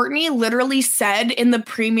what Courtney literally said in the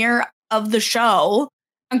premiere of the show.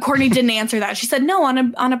 And Courtney didn't answer that. She said, no,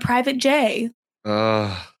 on a private J.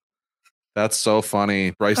 That's so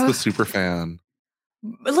funny. Bryce, the super fan.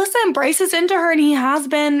 Listen, Bryce is into her and he has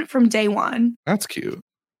been from day one. That's cute.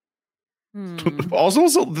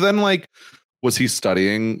 Also, then like, was he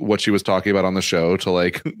studying what she was talking about on the show to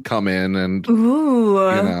like come in and, you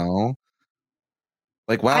know,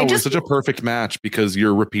 like, wow, we're such a perfect match because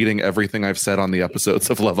you're repeating everything I've said on the episodes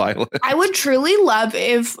of Love Island. I would truly love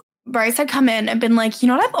if Bryce had come in and been like, you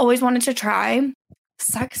know what I've always wanted to try?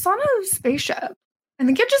 Sex on a spaceship. I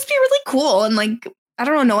think it'd just be really cool. And like, I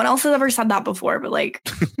don't know, no one else has ever said that before, but like,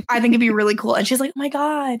 I think it'd be really cool. And she's like, oh my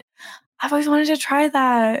God, I've always wanted to try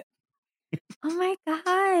that. Oh my God.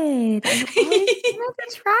 I've always wanted to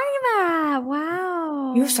try that.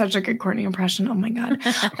 Wow. You have such a good Courtney impression. Oh my God.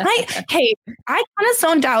 I kind of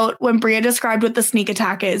zoned out when Bria described what the sneak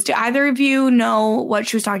attack is. Do either of you know what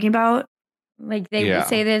she was talking about? Like they would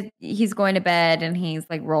say that he's going to bed and he's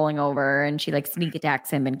like rolling over and she like sneak attacks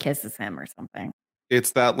him and kisses him or something.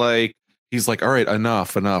 It's that like, he's like, all right,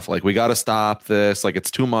 enough. Like, we got to stop this. Like, it's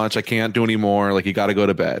too much. I can't do anymore. Like, you got to go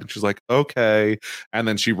to bed. She's like, okay. And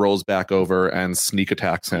then she rolls back over and sneak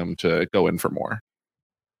attacks him to go in for more.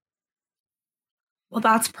 Well,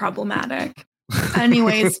 that's problematic.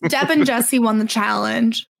 Anyways, Deb and Jesse won the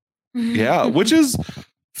challenge. Yeah, which is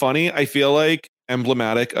funny. I feel like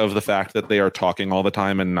emblematic of the fact that they are talking all the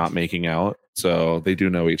time and not making out. So they do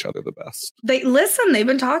know each other the best. They've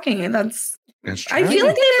been talking. And I feel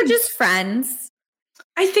like they're just friends.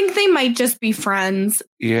 I think they might just be friends.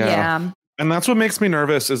 Yeah. And that's what makes me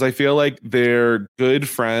nervous is I feel like they're good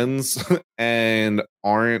friends and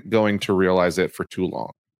aren't going to realize it for too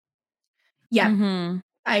long. Yeah,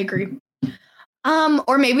 I agree.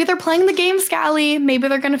 Or maybe they're playing the game, Scally. Maybe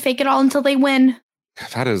they're going to fake it all until they win.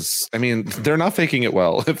 That is, I mean, they're not faking it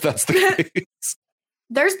well, if that's the case.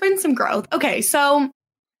 There's been some growth. Okay, so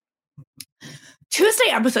Tuesday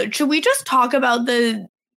episode, should we just talk about the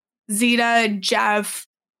Zeta, Jeff,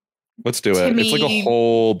 let's do Timmy, it. It's like a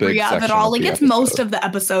whole big Bria section of it all. Like, it's episode. most of the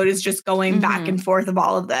episode is just going back and forth of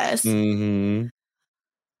all of this. So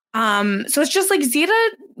it's just like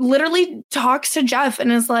Zeta literally talks to Jeff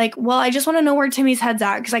and is like, well, I just want to know where Timmy's head's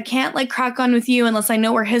at because I can't like crack on with you unless I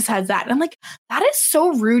know where his head's at. And I'm like, that is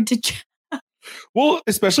so rude to Jeff. Well,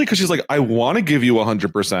 especially because she's like, I want to give you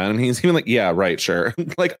 100%. And he's even like, yeah, right, sure.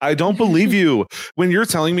 Like, I don't believe you when you're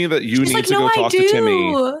telling me that you need to go talk to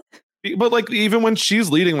Timmy. But like, even when she's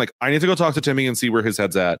leading, like, I need to go talk to Timmy and see where his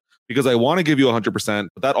head's at because I want to give you 100%.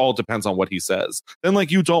 But that all depends on what he says. Then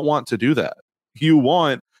like, you don't want to do that. You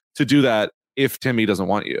want to do that if Timmy doesn't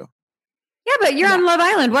want you. Yeah, but you're on Love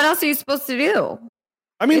Island. What else are you supposed to do?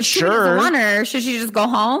 I mean, if Timmy doesn't want her, should she just go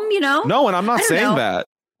home? You know? No, and I'm not saying that.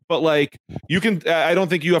 But like, you can, I don't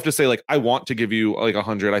think you have to say like, I want to give you like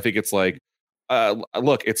 100. I think it's like,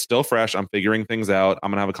 look, it's still fresh. I'm figuring things out.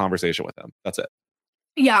 I'm going to have a conversation with him. That's it.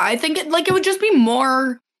 Yeah, I think it would just be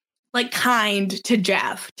more like kind to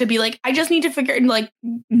Jeff to be like, I just need to figure like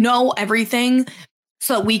know everything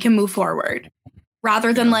so that we can move forward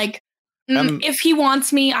rather than like, if he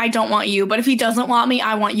wants me, I don't want you. But if he doesn't want me,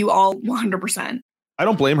 I want you all 100%. I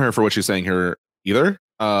don't blame her for what she's saying here either.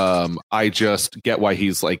 I just get why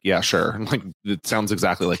he's like, yeah, sure. Like, it sounds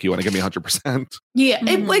exactly like you want to give me 100%. Yeah,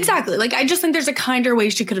 exactly. Like, I just think there's a kinder way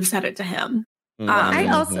she could have said it to him. I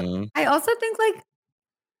also think like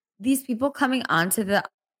these people coming onto the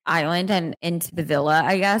island and into the villa,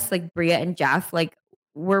 I guess, like Bria and Jeff, like,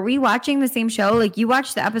 were we watching the same show? Like, you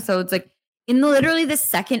watched the episodes, like in literally the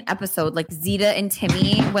second episode, like Zita and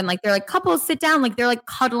Timmy, when like they're like couples sit down, like they're like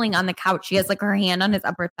cuddling on the couch. She has like her hand on his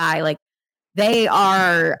upper thigh. Like, they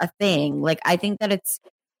are a thing. Like, I think that it's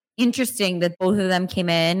interesting that both of them came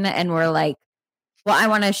in and were like, well, I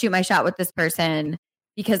want to shoot my shot with this person,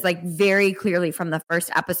 because like very clearly from the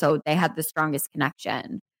first episode, they had the strongest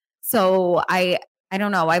connection. So I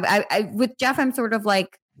don't know. I with Jeff, I'm sort of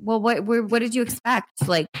like, well, what did you expect?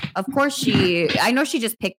 Like, of course I know she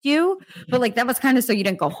just picked you, but like that was kind of so you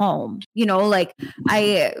didn't go home, you know, like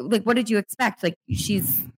what did you expect? Like,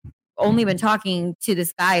 she's only been talking to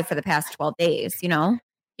this guy for the past 12 days, you know?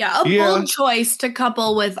 Yeah, bold choice to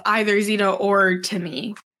couple with either Zita or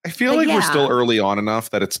Timmy. I feel like we're still early on enough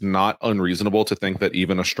that it's not unreasonable to think that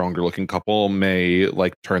even a stronger looking couple may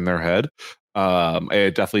like turn their head.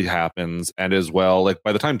 It definitely happens. And as well, like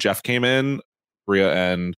by the time Jeff came in,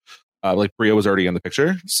 Bria was already in the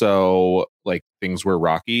picture. So like things were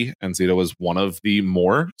rocky, and Zita was one of the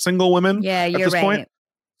more single women at this point.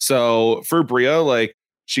 So for Bria, like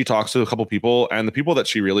she talks to a couple people, and the people that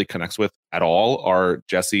she really connects with at all are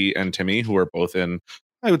Jesse and Timmy, who are both in,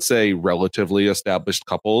 I would say, relatively established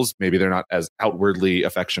couples. Maybe they're not as outwardly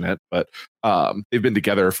affectionate, but they've been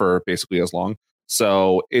together for basically as long.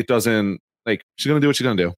 So it doesn't, like, she's going to do what she's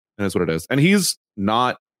going to do. And that's what it is. And he's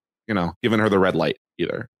not, giving her the red light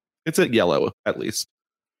either. It's at yellow, at least.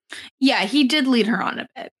 Yeah, he did lead her on a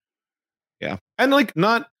bit. Yeah. And like,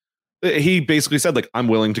 he basically said, like, I'm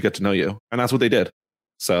willing to get to know you. And that's what they did.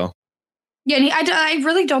 So. Yeah, and I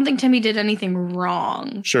really don't think Timmy did anything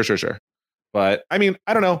wrong. Sure. But I mean,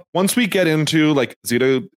 I don't know. Once we get into like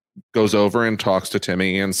Zita goes over and talks to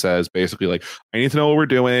Timmy and says basically like, I need to know what we're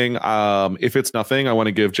doing. If it's nothing, I want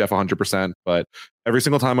to give Jeff 100%. But every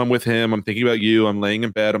single time I'm with him, I'm thinking about you. I'm laying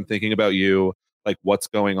in bed. I'm thinking about you. Like, what's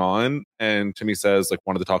going on? And Timmy says, like,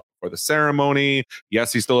 wanted to talk before the ceremony.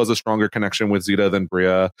 Yes, he still has a stronger connection with Zita than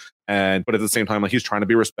Bria. But at the same time, like, he's trying to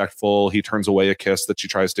be respectful. He turns away a kiss that she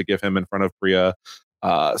tries to give him in front of Bria.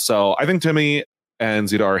 So I think Timmy and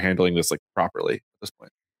Zita are handling this like properly at this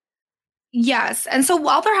point. Yes. And so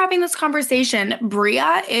while they're having this conversation,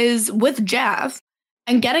 Bria is with Jeff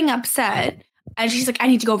and getting upset. And she's like, I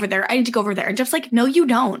need to go over there. And Jeff's like, no, you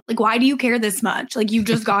don't. Like, why do you care this much? Like, you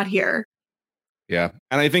just got here. Yeah.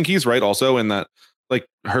 And I think he's right also in that, like,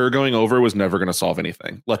 her going over was never going to solve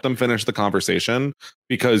anything. Let them finish the conversation,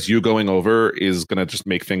 because you going over is going to just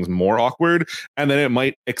make things more awkward. And then it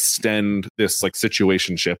might extend this like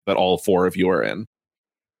situationship that all four of you are in.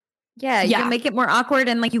 Yeah. You can make it more awkward,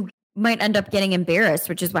 and like you might end up getting embarrassed,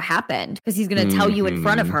 which is what happened, because he's going to tell you in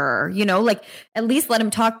front of her, like at least let him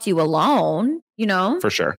talk to you alone, For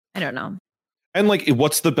sure. I don't know. And like,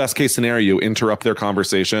 what's the best case scenario? You interrupt their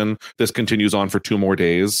conversation. This continues on for 2 more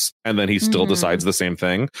days, and then he still decides the same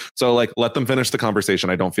thing. So like, let them finish the conversation.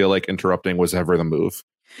 I don't feel like interrupting was ever the move.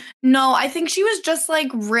 No, I think she was just like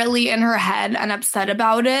really in her head and upset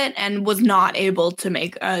about it, and was not able to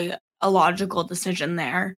make a logical decision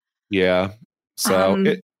there. Yeah. So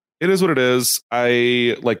it is what it is.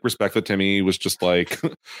 I like respect that Timmy was just like,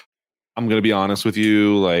 I'm going to be honest with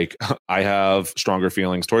you. Like, I have stronger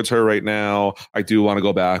feelings towards her right now. I do want to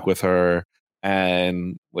go back with her.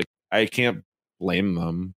 And like, I can't blame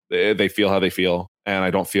them. They feel how they feel. And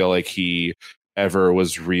I don't feel like he ever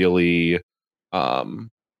was really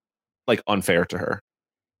like unfair to her.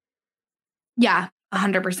 Yeah,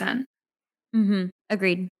 100%.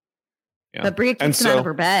 Agreed. Yeah. But Bria kicks him out of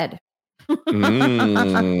her bed.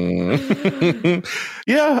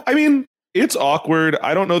 Yeah, I mean, it's awkward.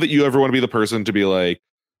 I don't know that you ever want to be the person to be like,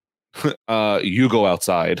 you go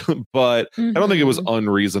outside. But I don't think it was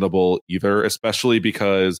unreasonable either, especially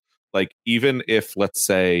because like, even if, let's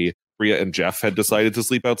say, Bria and Jeff had decided to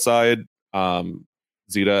sleep outside,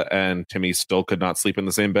 Zita and Timmy still could not sleep in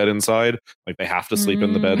the same bed inside. Like, they have to sleep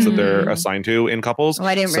in the beds that they're assigned to in couples. Oh,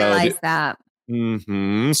 I didn't realize that.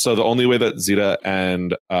 So the only way that Zita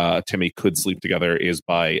and Timmy could sleep together is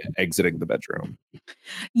by exiting the bedroom.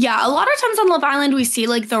 Yeah, a lot of times on Love Island, we see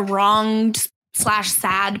like the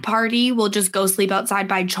wronged/sad party will just go sleep outside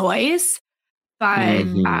by choice. But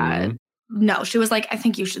no, she was like, I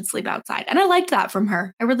think you should sleep outside. And I liked that from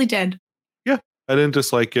her. I really did. Yeah, I didn't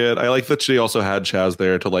dislike it. I like that she also had Chaz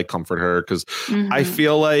there to like comfort her, because I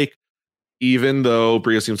feel like even though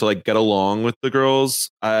Bria seems to like get along with the girls,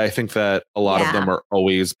 I think that a lot of them are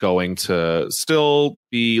always going to still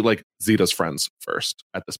be like Zeta's friends first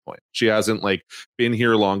at this point. She hasn't like been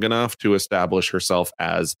here long enough to establish herself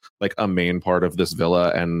as like a main part of this villa.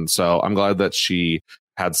 And so I'm glad that she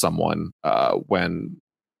had someone when,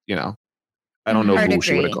 you know, I don't know who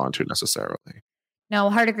she would have gone to necessarily. No,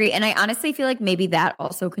 hard agree. And I honestly feel like maybe that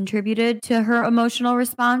also contributed to her emotional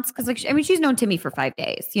response. Cause like, I mean, she's known Timmy for 5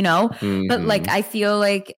 days, you know, but like, I feel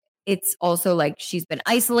like it's also like she's been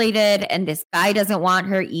isolated and this guy doesn't want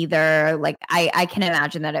her either. Like, I can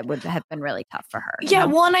imagine that it would have been really tough for her. Yeah.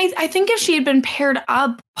 Well, and I think if she had been paired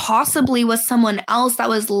up possibly with someone else that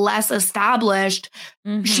was less established,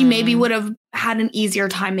 she maybe would have had an easier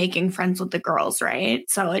time making friends with the girls, right?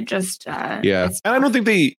 So it just and I don't think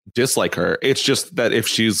they dislike her. It's just that if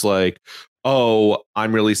she's like, oh,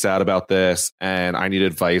 I'm really sad about this and I need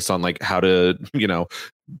advice on like how to, you know,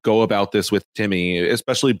 go about this with Timmy,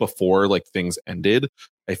 especially before like things ended,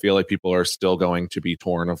 I feel like people are still going to be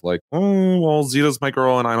torn of like, oh, well, Zeta's my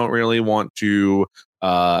girl and I don't really want to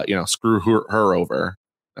you know, screw her over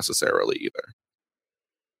necessarily either.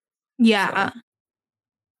 Yeah. So.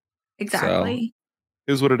 Exactly.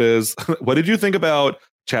 So, is what it is. What did you think about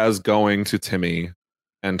Chaz going to Timmy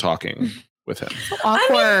and talking with him? So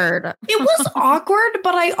awkward. I mean, it was awkward,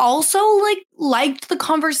 but I also liked the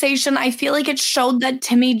conversation. I feel like it showed that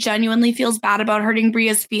Timmy genuinely feels bad about hurting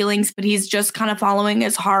Bria's feelings, but he's just kind of following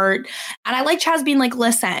his heart. And I like Chaz being like,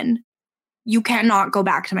 listen, you cannot go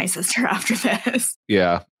back to my sister after this.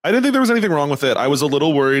 Yeah. I didn't think there was anything wrong with it. I was a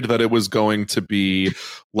little worried that it was going to be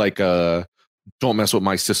like a don't mess with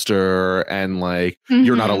my sister and like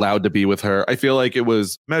you're not allowed to be with her. I feel like it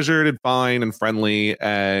was measured and fine and friendly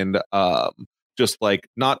and just like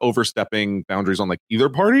not overstepping boundaries on like either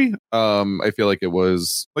party. I feel like it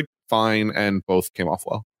was like fine and both came off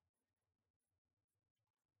well.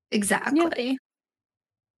 Exactly. Yeah.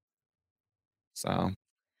 So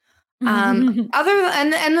other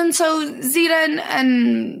than and then so Zeta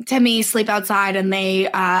and Timmy sleep outside and they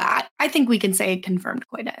I think we can say confirmed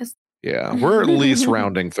coitus. Yeah, we're at least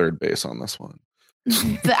rounding third base on this one.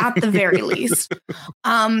 At the very least.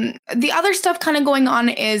 The other stuff kind of going on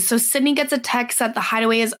is so Sydney gets a text that the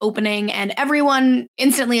hideaway is opening and everyone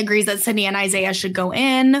instantly agrees that Sydney and Isaiah should go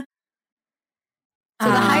in. So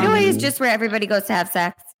the hideaway is just where everybody goes to have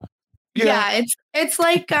sex. Yeah, it's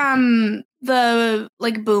like the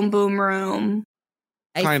like boom boom room.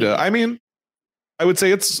 Kind of. I mean, I would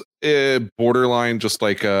say it's borderline just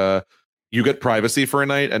like you get privacy for a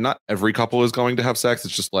night and not every couple is going to have sex.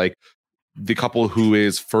 It's just like the couple who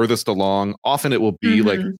is furthest along. Often it will be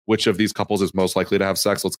like which of these couples is most likely to have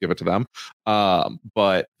sex. Let's give it to them.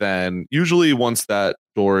 But then usually once that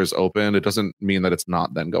door is open, it doesn't mean that it's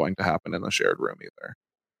not then going to happen in a shared room either.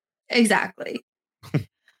 Exactly.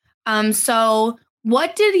 So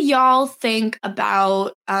what did y'all think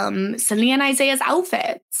about Sydney and Isaiah's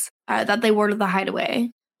outfits that they wore to the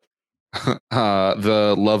hideaway?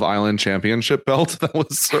 The Love Island championship belt that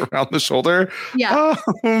was around the shoulder. Yeah.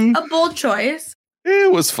 A bold choice.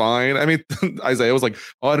 It was fine. I mean, Isaiah was like,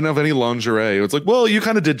 oh, I didn't have any lingerie. It's like, well, you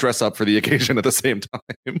kind of did dress up for the occasion at the same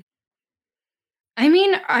time. I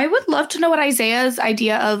mean, I would love to know what Isaiah's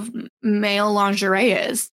idea of male lingerie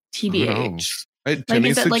is, TBH. Like,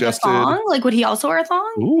 is it like a thong? Like, would he also wear a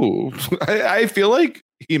thong? Ooh, I feel like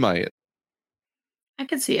he might. I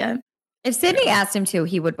could see it. If Sydney asked him to,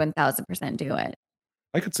 he would 1000% do it.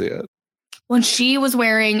 I could see it. When she was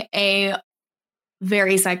wearing a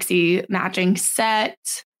very sexy matching set,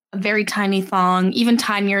 a very tiny thong, even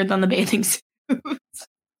tinier than the bathing suits.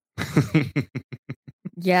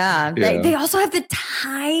 Yeah. They also have the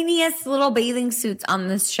tiniest little bathing suits on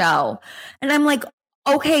this show. And I'm like,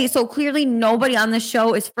 okay, so clearly nobody on the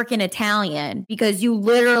show is freaking Italian because you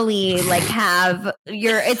literally like have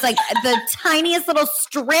it's like the tiniest little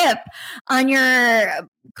strip on your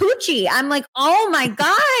coochie. I'm like, oh my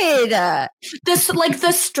God. This like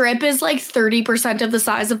the strip is like 30% of the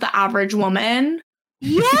size of the average woman.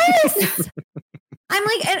 Yes. I'm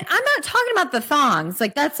like, and I'm not talking about the thongs.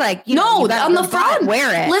 Like that's like, you know, on the front.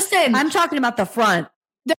 Wear it. Listen, I'm talking about the front.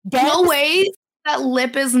 There's no way that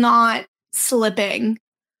lip is not slipping.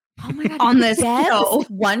 Oh my God. On this show.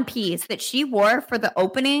 One piece that she wore for the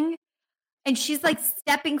opening and she's like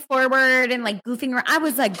stepping forward and like goofing around. I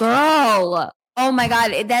was like, girl, oh my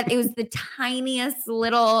God, it was the tiniest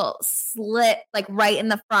little slit like right in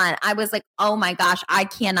the front. I was like, oh my gosh, I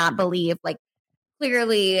cannot believe like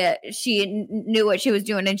clearly she knew what she was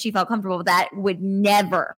doing and she felt comfortable with that. Would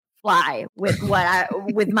never fly with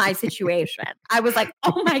with my situation. I was like,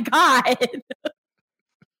 oh my God.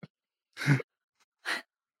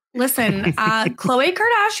 Listen, Khloe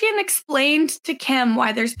Kardashian explained to Kim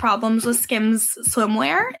why there's problems with Skims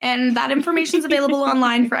swimwear, and that information is available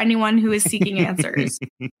online for anyone who is seeking answers.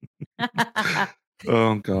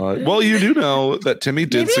 Oh, God. Well, you do know that Timmy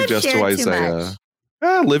did suggest to Isaiah,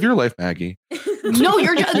 live your life, Maggie. No,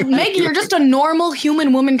 Maggie, you're just a normal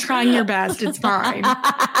human woman trying your best. It's fine.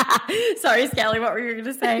 Sorry, Scally, what were you going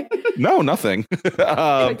to say? No, nothing.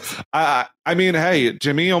 I mean, hey,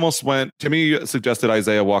 Timmy suggested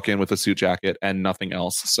Isaiah walk in with a suit jacket and nothing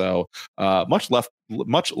else. So much less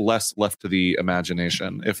left to the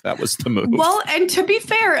imagination if that was the move. Well, and to be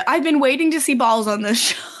fair, I've been waiting to see balls on this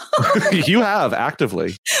show. You have,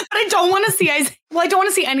 actively. But I don't want to see Isaiah. Well, I don't want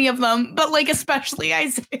to see any of them, but like especially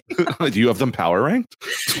Isaiah. Do you have them power ranked?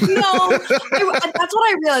 No, that's what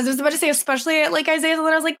I realized. I was about to say especially like Isaiah, and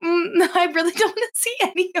then I was like, no, I really don't want to see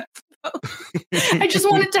any of them. I just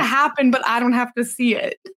want it to happen, but I don't have to see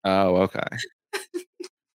it. Oh, okay.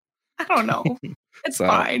 I don't know. It's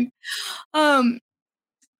fine.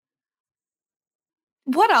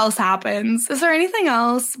 What else happens? Is there anything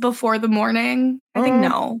else before the morning? I think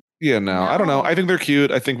no. Yeah, no, I don't know. I think they're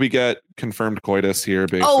cute. I think we get confirmed coitus here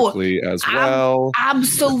basically as well.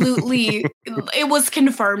 Absolutely. It was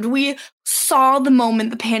confirmed. We saw the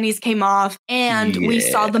moment the panties came off and we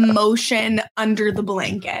saw the motion under the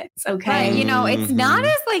blankets. Okay. But, it's not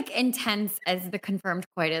as like intense as the confirmed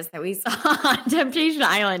coitus that we saw on Temptation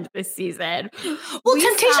Island this season. Well,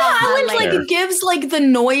 Temptation Island like gives like the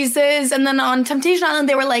noises, and then on Temptation Island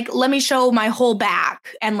they were like, let me show my whole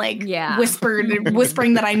back and like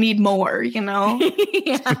whispering that I need more,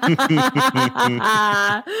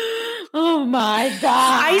 Oh my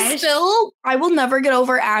gosh. I will never get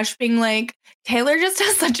over Ash being like, Taylor just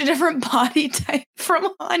has such a different body type from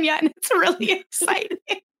Anya, and it's really exciting.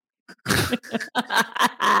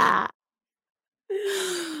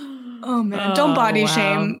 Oh man, don't body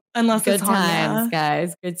shame unless Good it's times, Anya.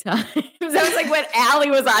 guys. Good times. That was like when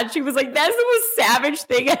Allie was on. She was like, that's the most savage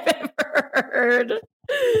thing I've ever heard.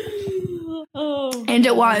 And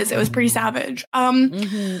it was pretty savage.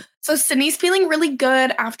 So Sydney's feeling really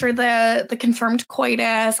good after the confirmed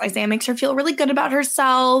coitus. Isaiah makes her feel really good about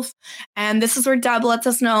herself. And this is where Deb lets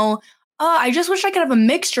us know, I just wish I could have a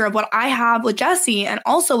mixture of what I have with Jesse and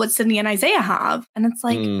also what Sydney and Isaiah have. And it's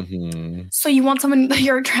like, so you want someone that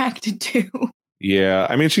you're attracted to. Yeah.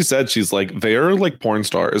 I mean, she said she's like, they're like porn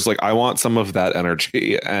stars. Like, I want some of that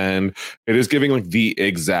energy. And it is giving like the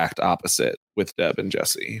exact opposite with Deb and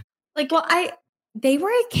Jesse. Like, well, they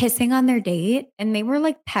were kissing on their date and they were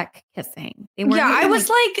like peck kissing. They weren't I was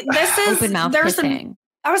like, this is open mouth kissing.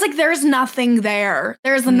 I was like, there's nothing there.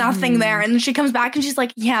 There's nothing there. And then she comes back and she's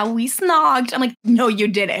like, yeah, we snogged. I'm like, no, you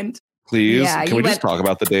didn't. Please, can we just talk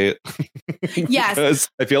about the date? Yes. Because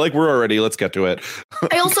I feel like we're already, let's get to it.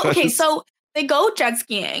 So they go jet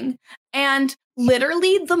skiing, and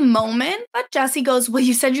literally the moment that Jesse goes, well,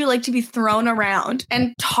 you said you like to be thrown around,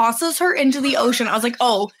 and tosses her into the ocean, I was like,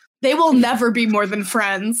 oh, they will never be more than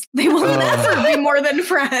friends. They will never be more than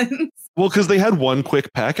friends. Well, because they had one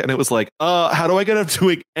quick peck and it was like, how do I get up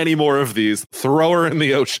doing any more of these? Throw her in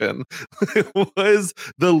the ocean. It was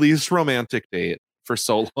the least romantic date for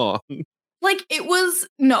so long. Like, it was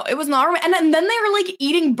not romantic. And then they were like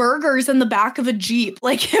eating burgers in the back of a Jeep.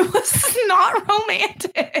 Like, it was not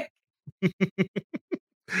romantic.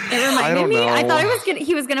 It reminded me. I thought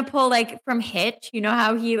he was gonna pull like from Hitch. You know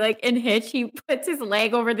how he like in Hitch he puts his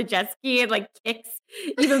leg over the jet ski and like kicks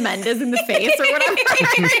Eva Mendes in the face or whatever.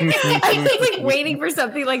 I was like waiting for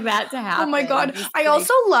something like that to happen. Oh my god! I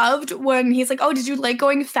also loved when he's like, "Oh, did you like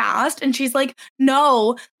going fast?" And she's like,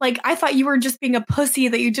 "No, like I thought you were just being a pussy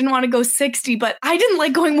that you didn't want to go 60, but I didn't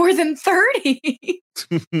like going more than 30."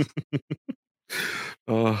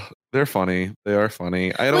 They're funny. They are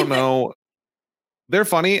funny. I don't know. They're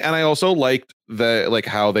funny, and I also liked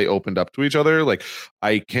how they opened up to each other. Like,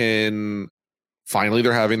 finally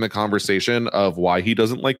they're having the conversation of why he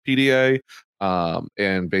doesn't like PDA.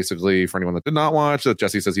 And basically, for anyone that did not watch, that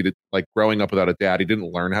Jesse says he did, like, growing up without a dad, he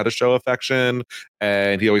didn't learn how to show affection,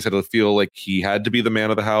 and he always had to feel like he had to be the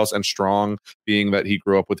man of the house and strong, being that he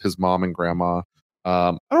grew up with his mom and grandma.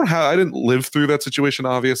 I didn't live through that situation,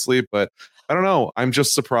 obviously, but I don't know. I'm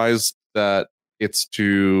just surprised that it's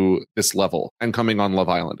to this level and coming on Love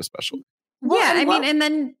Island, especially. Yeah, I mean, and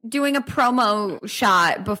then doing a promo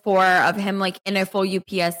shot before of him like in a full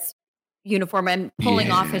UPS uniform and pulling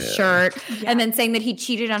off his shirt and then saying that he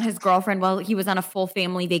cheated on his girlfriend while he was on a full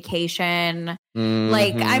family vacation.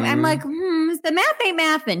 Like, I'm like, the math ain't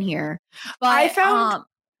math in here. But I found,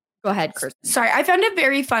 go ahead, Kirsten. Sorry, I found it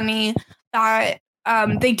very funny that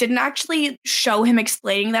they didn't actually show him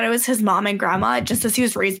explaining that it was his mom and grandma. It just says he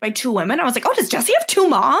was raised by two women. I was like, oh, does Jesse have two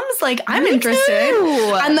moms? Like, I'm interested.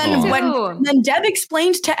 Too. And then when Deb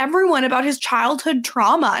explained to everyone about his childhood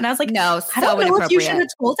trauma, and I was like, no, I don't know if you should have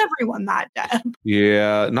told everyone that, Deb.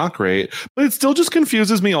 Yeah, not great. But it still just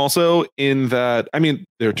confuses me also in that, I mean,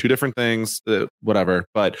 there are two different things, whatever,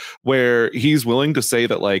 but where he's willing to say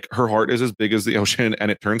that like her heart is as big as the ocean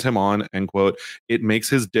and it turns him on, end quote, it makes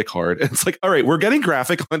his dick hard. It's like, all right, we're getting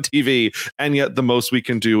graphic on TV, and yet the most we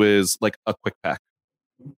can do is like a quick peck.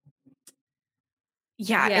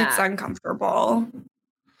 Yeah, it's uncomfortable.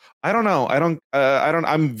 I don't know.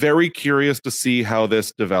 I'm very curious to see how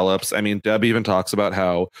this develops. I mean, Deb even talks about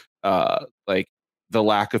how like the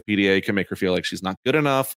lack of PDA can make her feel like she's not good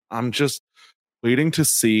enough. I'm just waiting to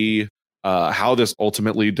see how this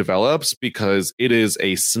ultimately develops, because it is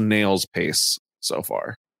a snail's pace so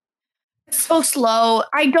far. So slow.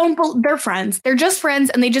 They're friends. They're just friends,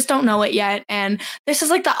 and they just don't know it yet. And this is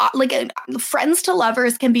like friends to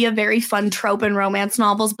lovers can be a very fun trope in romance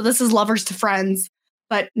novels, but this is lovers to friends,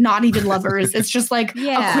 but not even lovers. It's just like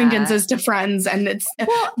acquaintances to friends, and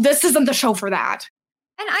this isn't the show for that.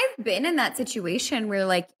 And I've been in that situation where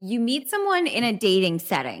like you meet someone in a dating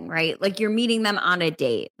setting, right? Like you're meeting them on a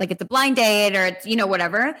date, like it's a blind date or it's,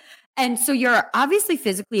 whatever. And so you're obviously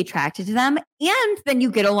physically attracted to them, and then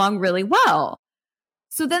you get along really well.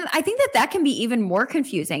 So then I think that can be even more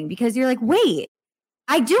confusing, because you're like, wait,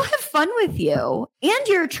 I do have fun with you and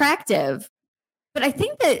you're attractive, but I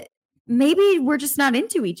think that maybe we're just not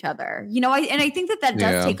into each other, I think that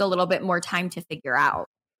does take a little bit more time to figure out.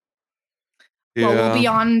 Yeah. Well, we'll be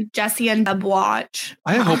on Jesse and Deb watch.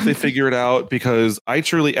 I hope they figure it out, because I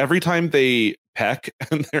truly, every time they peck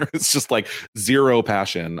and there is just like zero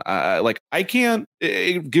passion, like I can't,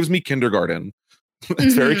 it gives me kindergarten.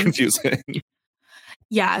 It's very confusing.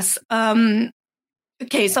 Yes.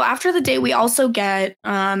 Okay, so after the date, we also get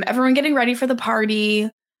everyone getting ready for the party,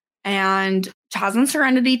 and Chaz and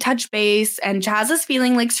Serenity touch base, and Chaz is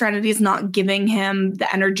feeling like Serenity is not giving him the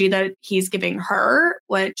energy that he's giving her,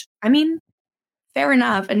 which, I mean, fair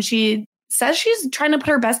enough. And she says she's trying to put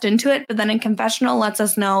her best into it, but then in confessional lets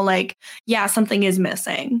us know, like, yeah, something is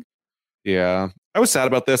missing. Yeah, I was sad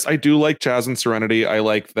about this. I do like Chaz and Serenity. I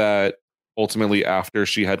like that ultimately, after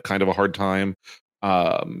she had kind of a hard time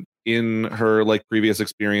in her like previous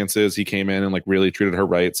experiences, he came in and like really treated her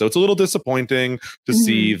right. So it's a little disappointing to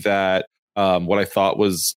see that what I thought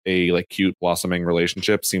was a like cute blossoming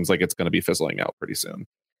relationship seems like it's going to be fizzling out pretty soon.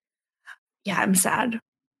 Yeah, I'm sad.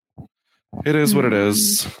 It is what it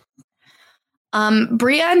is.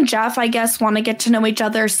 Bria and Jeff, I guess, want to get to know each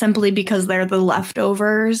other simply because they're the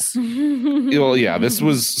leftovers. Well, yeah, this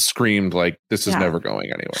was screamed like this is never going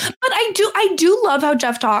anywhere. But I do love how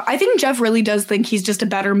Jeff talks. I think Jeff really does think he's just a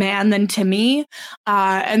better man than Timmy.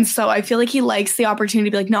 And so I feel like he likes the opportunity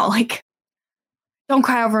to be like, no, like, don't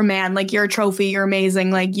cry over a man. Like, you're a trophy. You're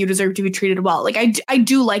amazing. Like, you deserve to be treated well. Like, I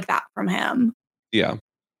do like that from him. Yeah.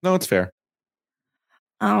 No, it's fair.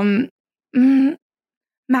 Maddie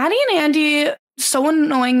and Andy, so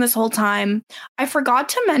annoying this whole time. I forgot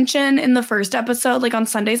to mention in the first episode, like on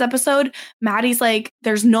Sunday's episode, Maddie's like,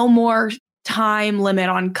 there's no more time limit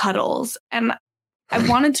on cuddles. And I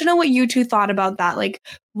wanted to know what you two thought about that. Like,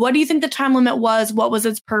 what do you think the time limit was? What was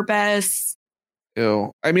its purpose?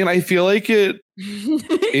 Ew. I mean, I feel like it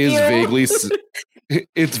is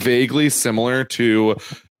vaguely similar to,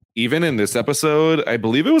 even in this episode, I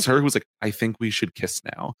believe it was her who was like, I think we should kiss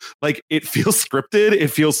now. Like, it feels scripted. It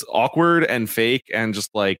feels awkward and fake and just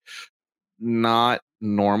like not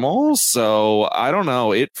normal. So I don't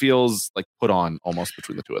know. It feels like put on almost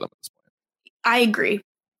between the two of them at this point. I agree.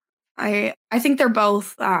 I think they're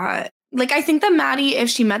both like, I think that Maddie, if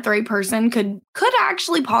she met the right person, could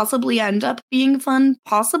actually possibly end up being fun,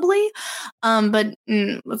 possibly. But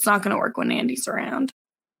it's not going to work when Andy's around.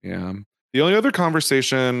 Yeah. The only other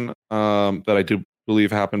conversation that I do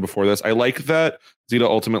believe happened before this, I like that Zita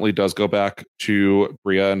ultimately does go back to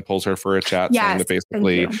Bria and pulls her for a chat, saying that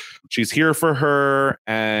basically she's here for her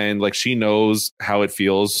and like she knows how it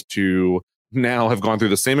feels to now have gone through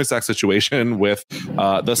the same exact situation with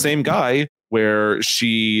the same guy, where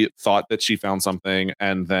she thought that she found something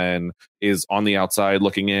and then is on the outside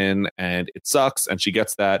looking in and it sucks, and she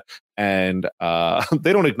gets that. And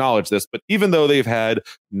they don't acknowledge this, but even though they've had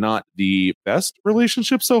not the best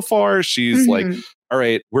relationship so far, she's like, all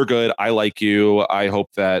right, we're good. I like you. I hope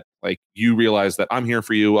that like you realize that I'm here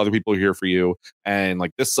for you. Other people are here for you. And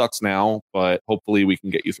like, this sucks now, but hopefully we can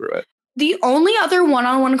get you through it. The only other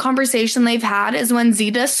one-on-one conversation they've had is when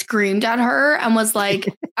Zita screamed at her and was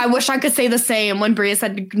like, I wish I could say the same when Bria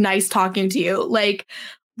said, nice talking to you. Like,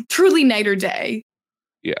 truly night or day.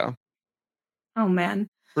 Yeah. Oh, man.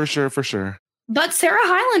 For sure. But Sarah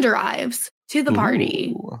Hyland arrives to the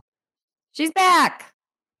party. Ooh. She's back.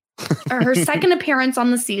 Her second appearance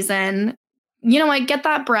on the season. You know what? Get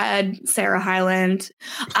that bread, Sarah Hyland.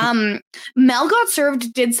 Mel Got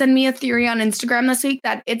Served did send me a theory on Instagram this week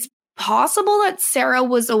that it's possible that Sarah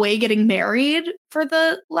was away getting married for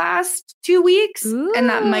the last 2 weeks. Ooh. And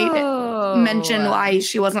that might mention why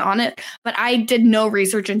she wasn't on it. But I did no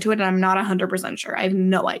research into it, and I'm not 100% sure. I have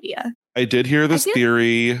no idea. I did hear this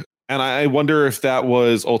theory, and I wonder if that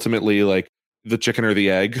was ultimately like the chicken or the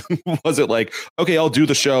egg. Was it like, okay, I'll do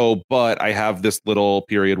the show, but I have this little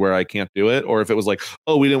period where I can't do it? Or if it was like,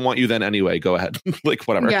 oh, we didn't want you then anyway, go ahead. Like,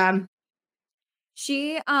 whatever. Yeah.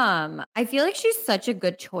 She, I feel like she's such a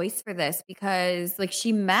good choice for this because like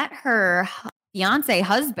she met her fiance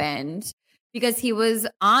husband because he was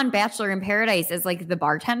on Bachelor in Paradise as like the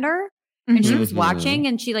bartender. And she was watching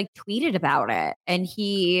and she like tweeted about it. And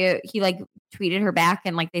he like tweeted her back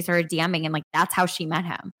and like they started DMing and like that's how she met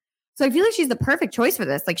him. So I feel like she's the perfect choice for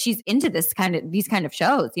this. Like she's into these kind of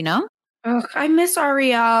shows, you know? Ugh, I miss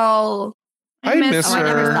Ariel. I miss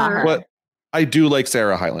her. But I do like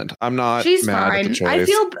Sarah Hyland. I'm not She's mad fine. at the choice.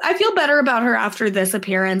 I feel better about her after this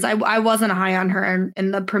appearance. I wasn't high on her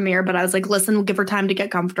in the premiere, but I was like, listen, we'll give her time to get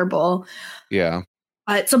comfortable. Yeah.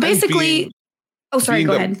 So basically, go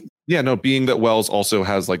ahead. Yeah, no, being that Wells also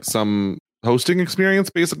has like some hosting experience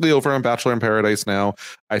basically over on Bachelor in Paradise now,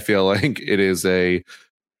 I feel like it is a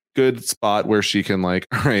good spot where she can like,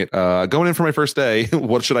 all right, going in for my first day,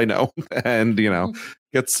 what should I know? And, you know,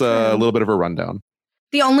 gets a little bit of a rundown.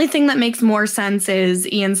 The only thing that makes more sense is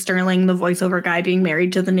Ian Sterling, the voiceover guy, being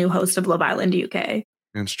married to the new host of Love Island UK.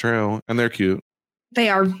 It's true. And they're cute. They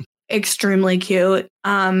are extremely cute.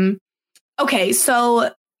 Okay, so,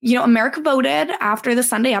 you know, America voted after the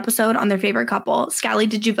Sunday episode on their favorite couple. Scally,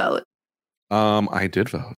 did you vote? I did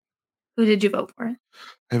vote. Who did you vote for?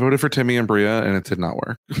 I voted for Timmy and Bria, and it did not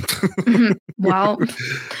work. Well,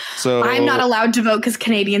 so I'm not allowed to vote because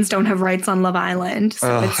Canadians don't have rights on Love Island,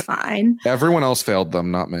 so it's fine. Everyone else failed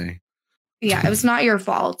them, not me. Yeah, it was not your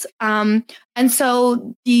fault. And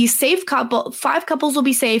so the safe couple, 5 couples will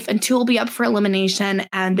be safe and 2 will be up for elimination,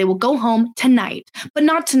 and they will go home tonight, but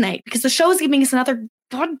not tonight because the show is giving us another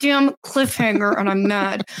goddamn cliffhanger, and I'm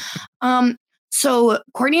mad. So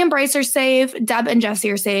Courtney and Bryce are safe. Deb and Jesse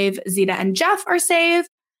are safe. Zeta and Jeff are safe.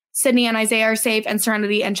 Sydney and Isaiah are safe. And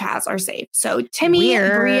Serenity and Chaz are safe. So Timmy,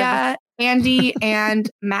 Bria, Andy, and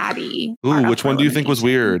Maddie. Ooh, which one do you think was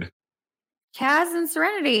weird? Chaz and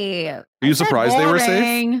Serenity. Are you surprised they were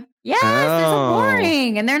safe? Yes, they're so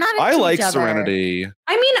boring. And they're not into I like each other. Serenity.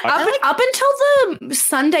 I mean, up until the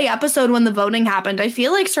Sunday episode when the voting happened, I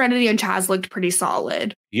feel like Serenity and Chaz looked pretty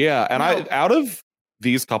solid. Yeah, and out of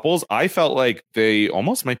these couples, I felt like they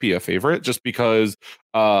almost might be a favorite just because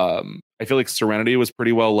I feel like Serenity was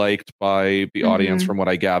pretty well liked by the audience from what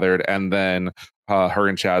I gathered. And then her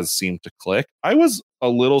and Chaz seemed to click. I was a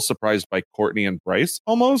little surprised by Courtney and Bryce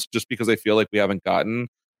almost just because I feel like we haven't gotten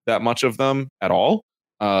that much of them at all.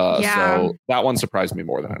 So that one surprised me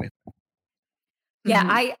more than anything.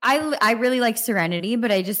 Yeah, I really like Serenity,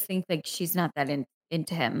 but I just think like she's not that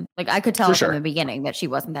into him. Like I could tell from the beginning that she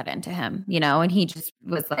wasn't that into him, you know, and he just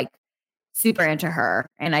was like super into her.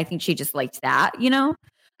 And I think she just liked that, you know,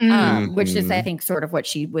 which is, I think, sort of what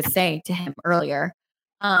she was saying to him earlier.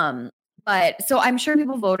 But so I'm sure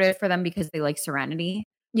people voted for them because they like Serenity.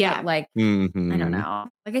 Yeah. But, like, I don't know.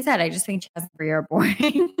 Like I said, I just think Chaz and Bria are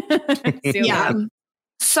boring. Yeah.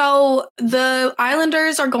 So the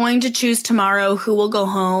Islanders are going to choose tomorrow who will go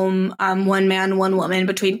home, one man, one woman,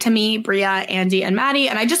 between Timmy, Bria, Andy, and Maddie.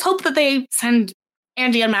 And I just hope that they send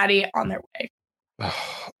Andy and Maddie on their way.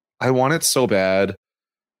 I want it so bad.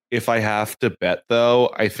 If I have to bet,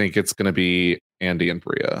 though, I think it's going to be Andy and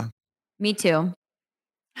Bria. Me too.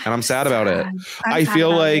 And I'm sad about it. I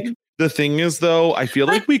feel like the thing is, though, I feel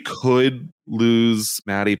like we could lose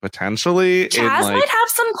Maddie potentially. Chaz might have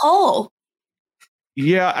some pull.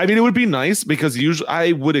 Yeah, I mean, it would be nice because usually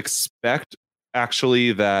I would expect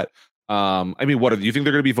actually that. I mean, what do you think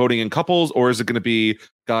they're going to be voting in couples, or is it going to be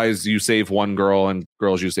guys you save one girl and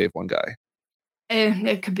girls you save one guy?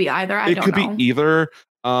 It could be either. I don't know. It could be either.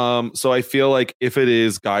 So I feel like if it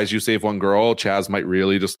is guys you save one girl, Chaz might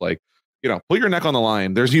really just like, you know, put your neck on the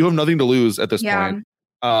line. You have nothing to lose at this point.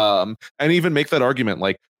 And even make that argument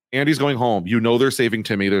like Andy's going home. You know, they're saving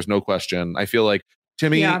Timmy. There's no question. I feel like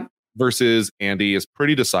Timmy versus Andy is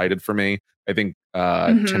pretty decided for me. I think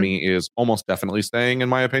Timmy is almost definitely staying, in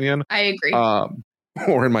my opinion. I agree.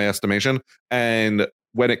 Or in my estimation. And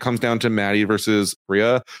when it comes down to Maddie versus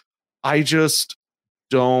Bria, I just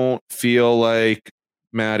don't feel like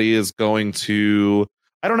Maddie is going to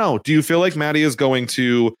I don't know. Do you feel like Maddie is going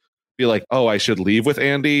to be like, oh, I should leave with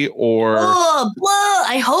Andy, or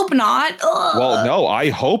I hope not. Well, no, I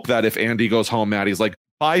hope that if Andy goes home, Maddie's like,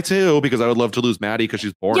 bye too, because I would love to lose Maddie because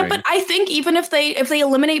she's boring. Yeah, but I think even if they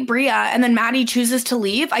eliminate Bria and then Maddie chooses to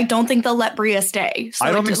leave, I don't think they'll let Bria stay. So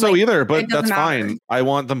I don't think so either, but that's matter. fine. I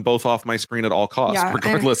want them both off my screen at all costs,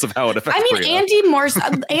 regardless of how it affects Bria.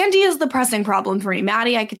 Andy is the pressing problem for me.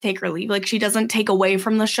 Maddie, I could take or leave. Like, she doesn't take away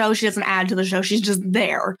from the show. She doesn't add to the show. She's just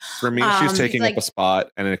there. For me, she's taking up a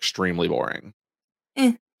spot and extremely boring.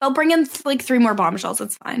 They'll bring in like 3 more bombshells.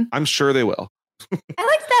 It's fine. I'm sure they will. I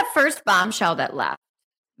liked that first bombshell that left.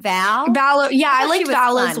 Val, yeah, I liked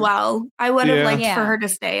Val fun. as well. I would have liked for her to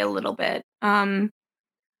stay a little bit.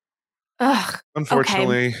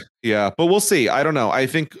 Unfortunately, yeah, but we'll see. I don't know. I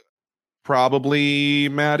think probably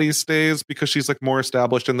Maddie stays because she's like more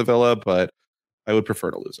established in the villa, but I would prefer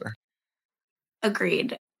to lose her.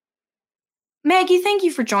 Agreed. Maggie, thank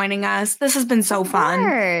you for joining us. This has been so fun.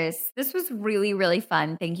 This was really, really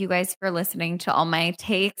fun. Thank you guys for listening to all my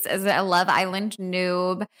takes as a Love Island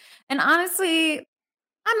noob. And honestly,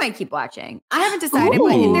 I might keep watching. I haven't decided,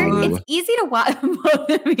 but it's easy to watch. Both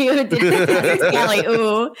of you did Scally.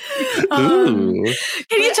 Ooh.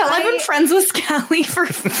 Can you tell I've been friends with Scally for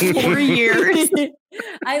 4 years?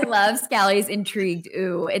 I love Scally's intrigued.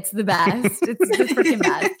 Ooh, it's the best. It's the freaking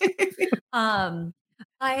best.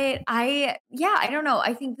 I don't know.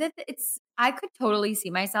 I think that I could totally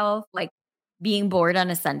see myself like being bored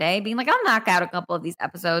on a Sunday, being like, I'll knock out a couple of these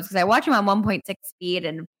episodes because I watch them on 1.6 speed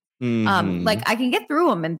and like I can get through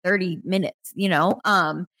them in 30 minutes, you know?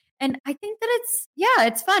 And I think that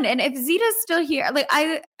it's fun. And if Zeta's still here, like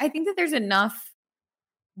I think that there's enough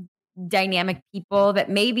dynamic people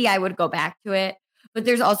that maybe I would go back to it, but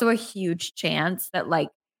there's also a huge chance that like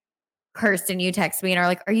Kirsten, you text me and are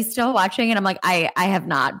like, are you still watching? And I'm like, I have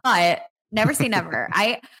not, but never say never.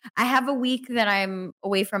 I have a week that I'm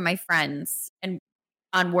away from my friends and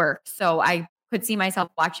on work. So I could see myself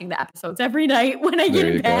watching the episodes every night when I get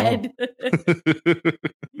in bed.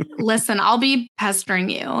 Listen, I'll be pestering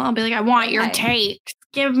you. I'll be like, I want your takes.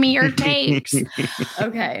 Give me your takes.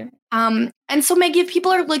 Okay. And so Maggie, if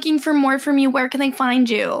people are looking for more from you, where can they find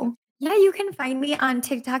you? Yeah, you can find me on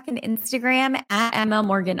TikTok and Instagram at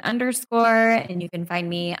MLMorgan_. And you can find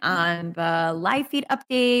me on the live feed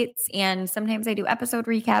updates. And sometimes I do episode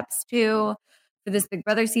recaps too for this Big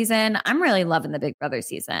Brother season. I'm really loving the Big Brother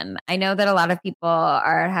season. I know that a lot of people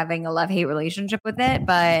are having a love-hate relationship with it,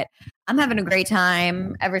 but I'm having a great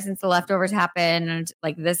time ever since the leftovers happened.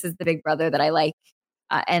 Like, this is the Big Brother that I like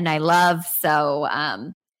and I love. So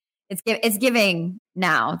it's giving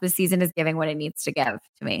now. The season is giving what it needs to give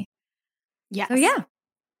to me. Yes. So yeah.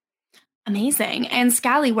 Amazing. And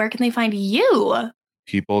Scally, where can they find you?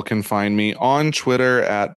 People can find me on Twitter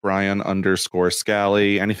at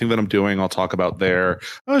Brian_Scally. Anything that I'm doing, I'll talk about there,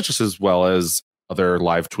 just as well as other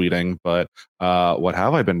live tweeting. But what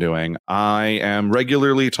have I been doing? I am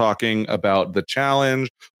regularly talking about The Challenge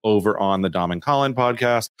over on the Dom and Colin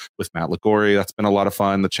podcast with Matt Ligori. That's been a lot of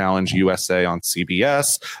fun. The Challenge USA on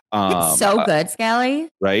CBS. It's so good, Scally.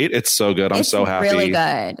 Right? It's so good. I'm so happy. Really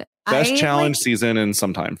good. Best challenge season in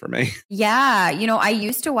some time for me. Yeah. You know, I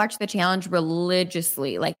used to watch The Challenge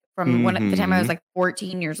religiously, like from the time I was like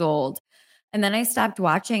 14 years old. And then I stopped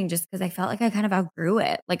watching just because I felt like I kind of outgrew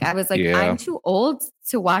it. Like I was like, I'm too old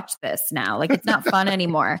to watch this now. Like it's not fun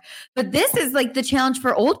anymore. But this is like the challenge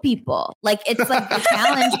for old people. Like it's like the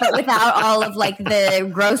challenge, but without all of like the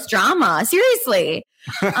gross drama. Seriously.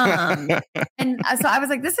 And so I was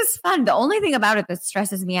like, this is fun. The only thing about it that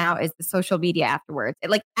stresses me out is the social media afterwards. It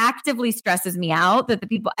like actively stresses me out that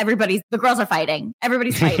the girls are fighting.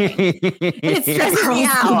 Everybody's fighting. It stresses me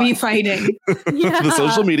out. Be fighting. Yeah. The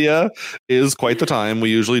social media is quite the time. We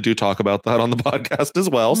usually do talk about that on the podcast as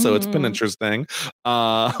well. So it's been interesting.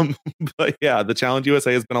 But yeah, the Challenge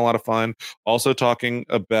USA has been a lot of fun. Also talking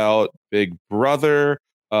about Big Brother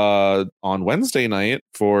on Wednesday night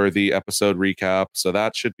for the episode recap. So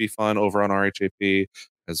that should be fun over on RHAP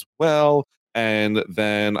as well. And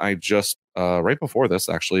then I just, right before this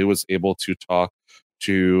actually, was able to talk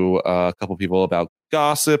to a couple people about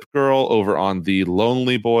Gossip Girl over on the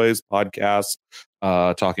Lonely Boys podcast,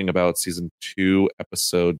 talking about season 2,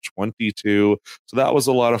 episode 22. So that was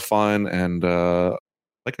a lot of fun. And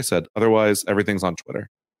like I said, otherwise everything's on Twitter.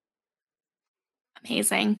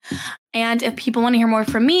 Amazing. And if people want to hear more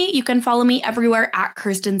from me, you can follow me everywhere at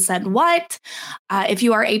Kirsten Said What. If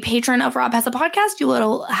you are a patron of Rob Has a Podcast, you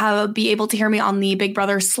will be able to hear me on the Big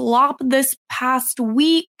Brother Slop this past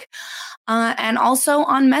week, and also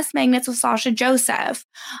on Mess Magnets with Sasha Joseph.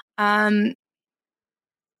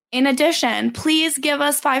 In addition, please give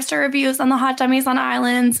us 5-star reviews on the Hot Dummies on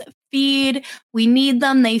Islands feed. We need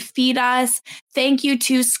them. They feed us. Thank you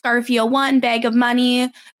to Scarfia1, Bag of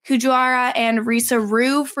Money, Kujara, and Risa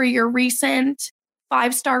Rue for your recent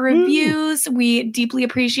 5-star reviews. We deeply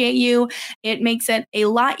appreciate you. It makes it a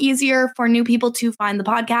lot easier for new people to find the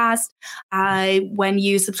podcast when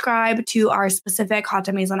you subscribe to our specific Hot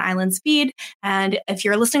Dummies on Islands feed. And if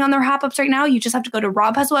you're listening on their Hop-Ups right now, you just have to go to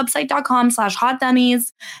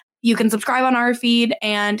robhuswebsite.com/hotdummies. You can subscribe on our feed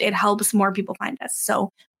and it helps more people find us.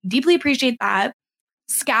 So deeply appreciate that.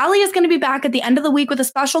 Scally is going to be back at the end of the week with a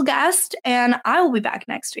special guest, and I will be back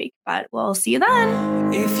next week, but we'll see you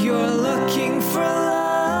then. If you're looking for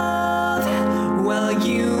love, well,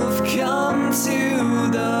 you've come to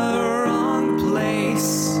the wrong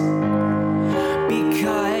place.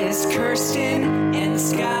 Because Kirsten and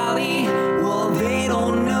Scally, well, they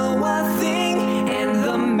don't know a thing. And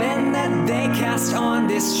the men that they cast on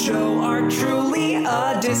this show are truly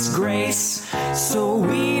a disgrace. So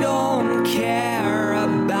we don't care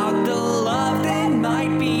about the love that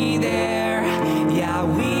might be there. Yeah,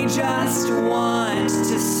 we just want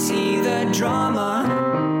to see the drama.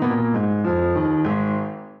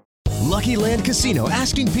 Lucky Land Casino,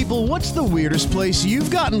 asking people, what's the weirdest place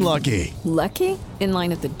you've gotten lucky? Lucky? In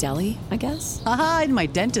line at the deli, I guess? Aha, in my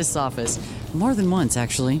dentist's office. More than once,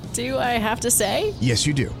 actually. Do I have to say? Yes,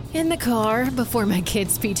 you do. In the car before my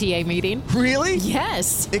kids' PTA meeting. Really?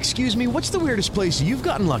 Yes. Excuse me, what's the weirdest place you've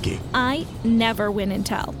gotten lucky? I never win and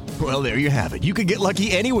tell. Well, there you have it. You can get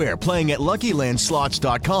lucky anywhere, playing at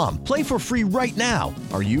LuckyLandSlots.com. Play for free right now.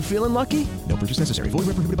 Are you feeling lucky? No purchase necessary. Void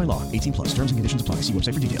where prohibited by law. 18+. Terms and conditions apply. See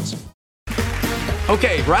website for details.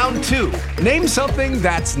 Okay, round 2. Name something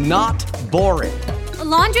that's not boring. A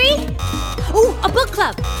laundry? Ooh, a book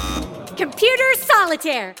club. Computer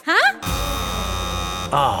solitaire, huh?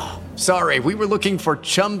 Ah, sorry, we were looking for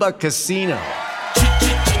Chumba Casino.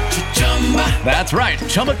 That's right,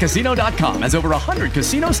 ChumbaCasino.com has over 100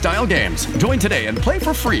 casino-style games. Join today and play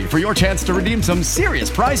for free for your chance to redeem some serious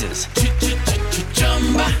prizes.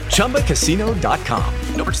 ChumbaCasino.com.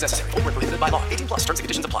 No purchase necessary. Void where prohibited by law. 18+. Terms and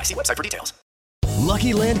conditions apply. See website for details.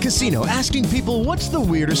 Lucky Land Casino, asking people, what's the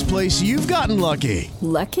weirdest place you've gotten lucky?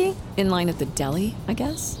 Lucky? In line at the deli, I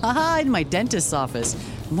guess? Aha, in my dentist's office.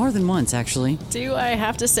 More than once, actually. Do I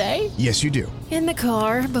have to say? Yes, you do. In the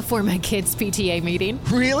car before my kids' PTA meeting.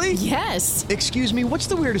 Really? Yes. Excuse me, what's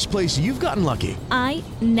the weirdest place you've gotten lucky? I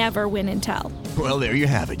never win and tell. Well, there you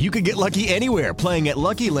have it. You can get lucky anywhere, playing at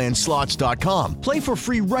LuckyLandSlots.com. Play for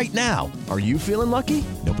free right now. Are you feeling lucky?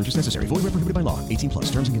 No purchase necessary. Void where prohibited by law.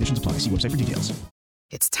 18+. Terms and conditions apply. See website for details.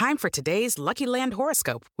 It's time for today's Lucky Land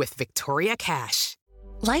horoscope with Victoria Cash.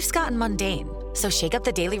 Life's gotten mundane, so shake up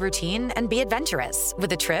the daily routine and be adventurous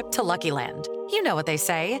with a trip to Lucky Land. You know what they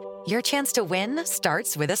say, your chance to win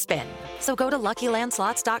starts with a spin. So go to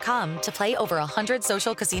LuckyLandSlots.com to play over 100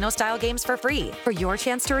 social casino-style games for free for your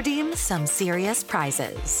chance to redeem some serious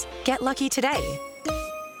prizes. Get lucky today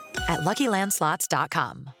at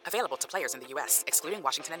LuckyLandSlots.com. Available to players in the U.S., excluding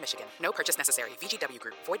Washington and Michigan. No purchase necessary. VGW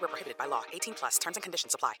Group. Void where prohibited by law. 18+. Terms and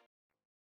conditions apply.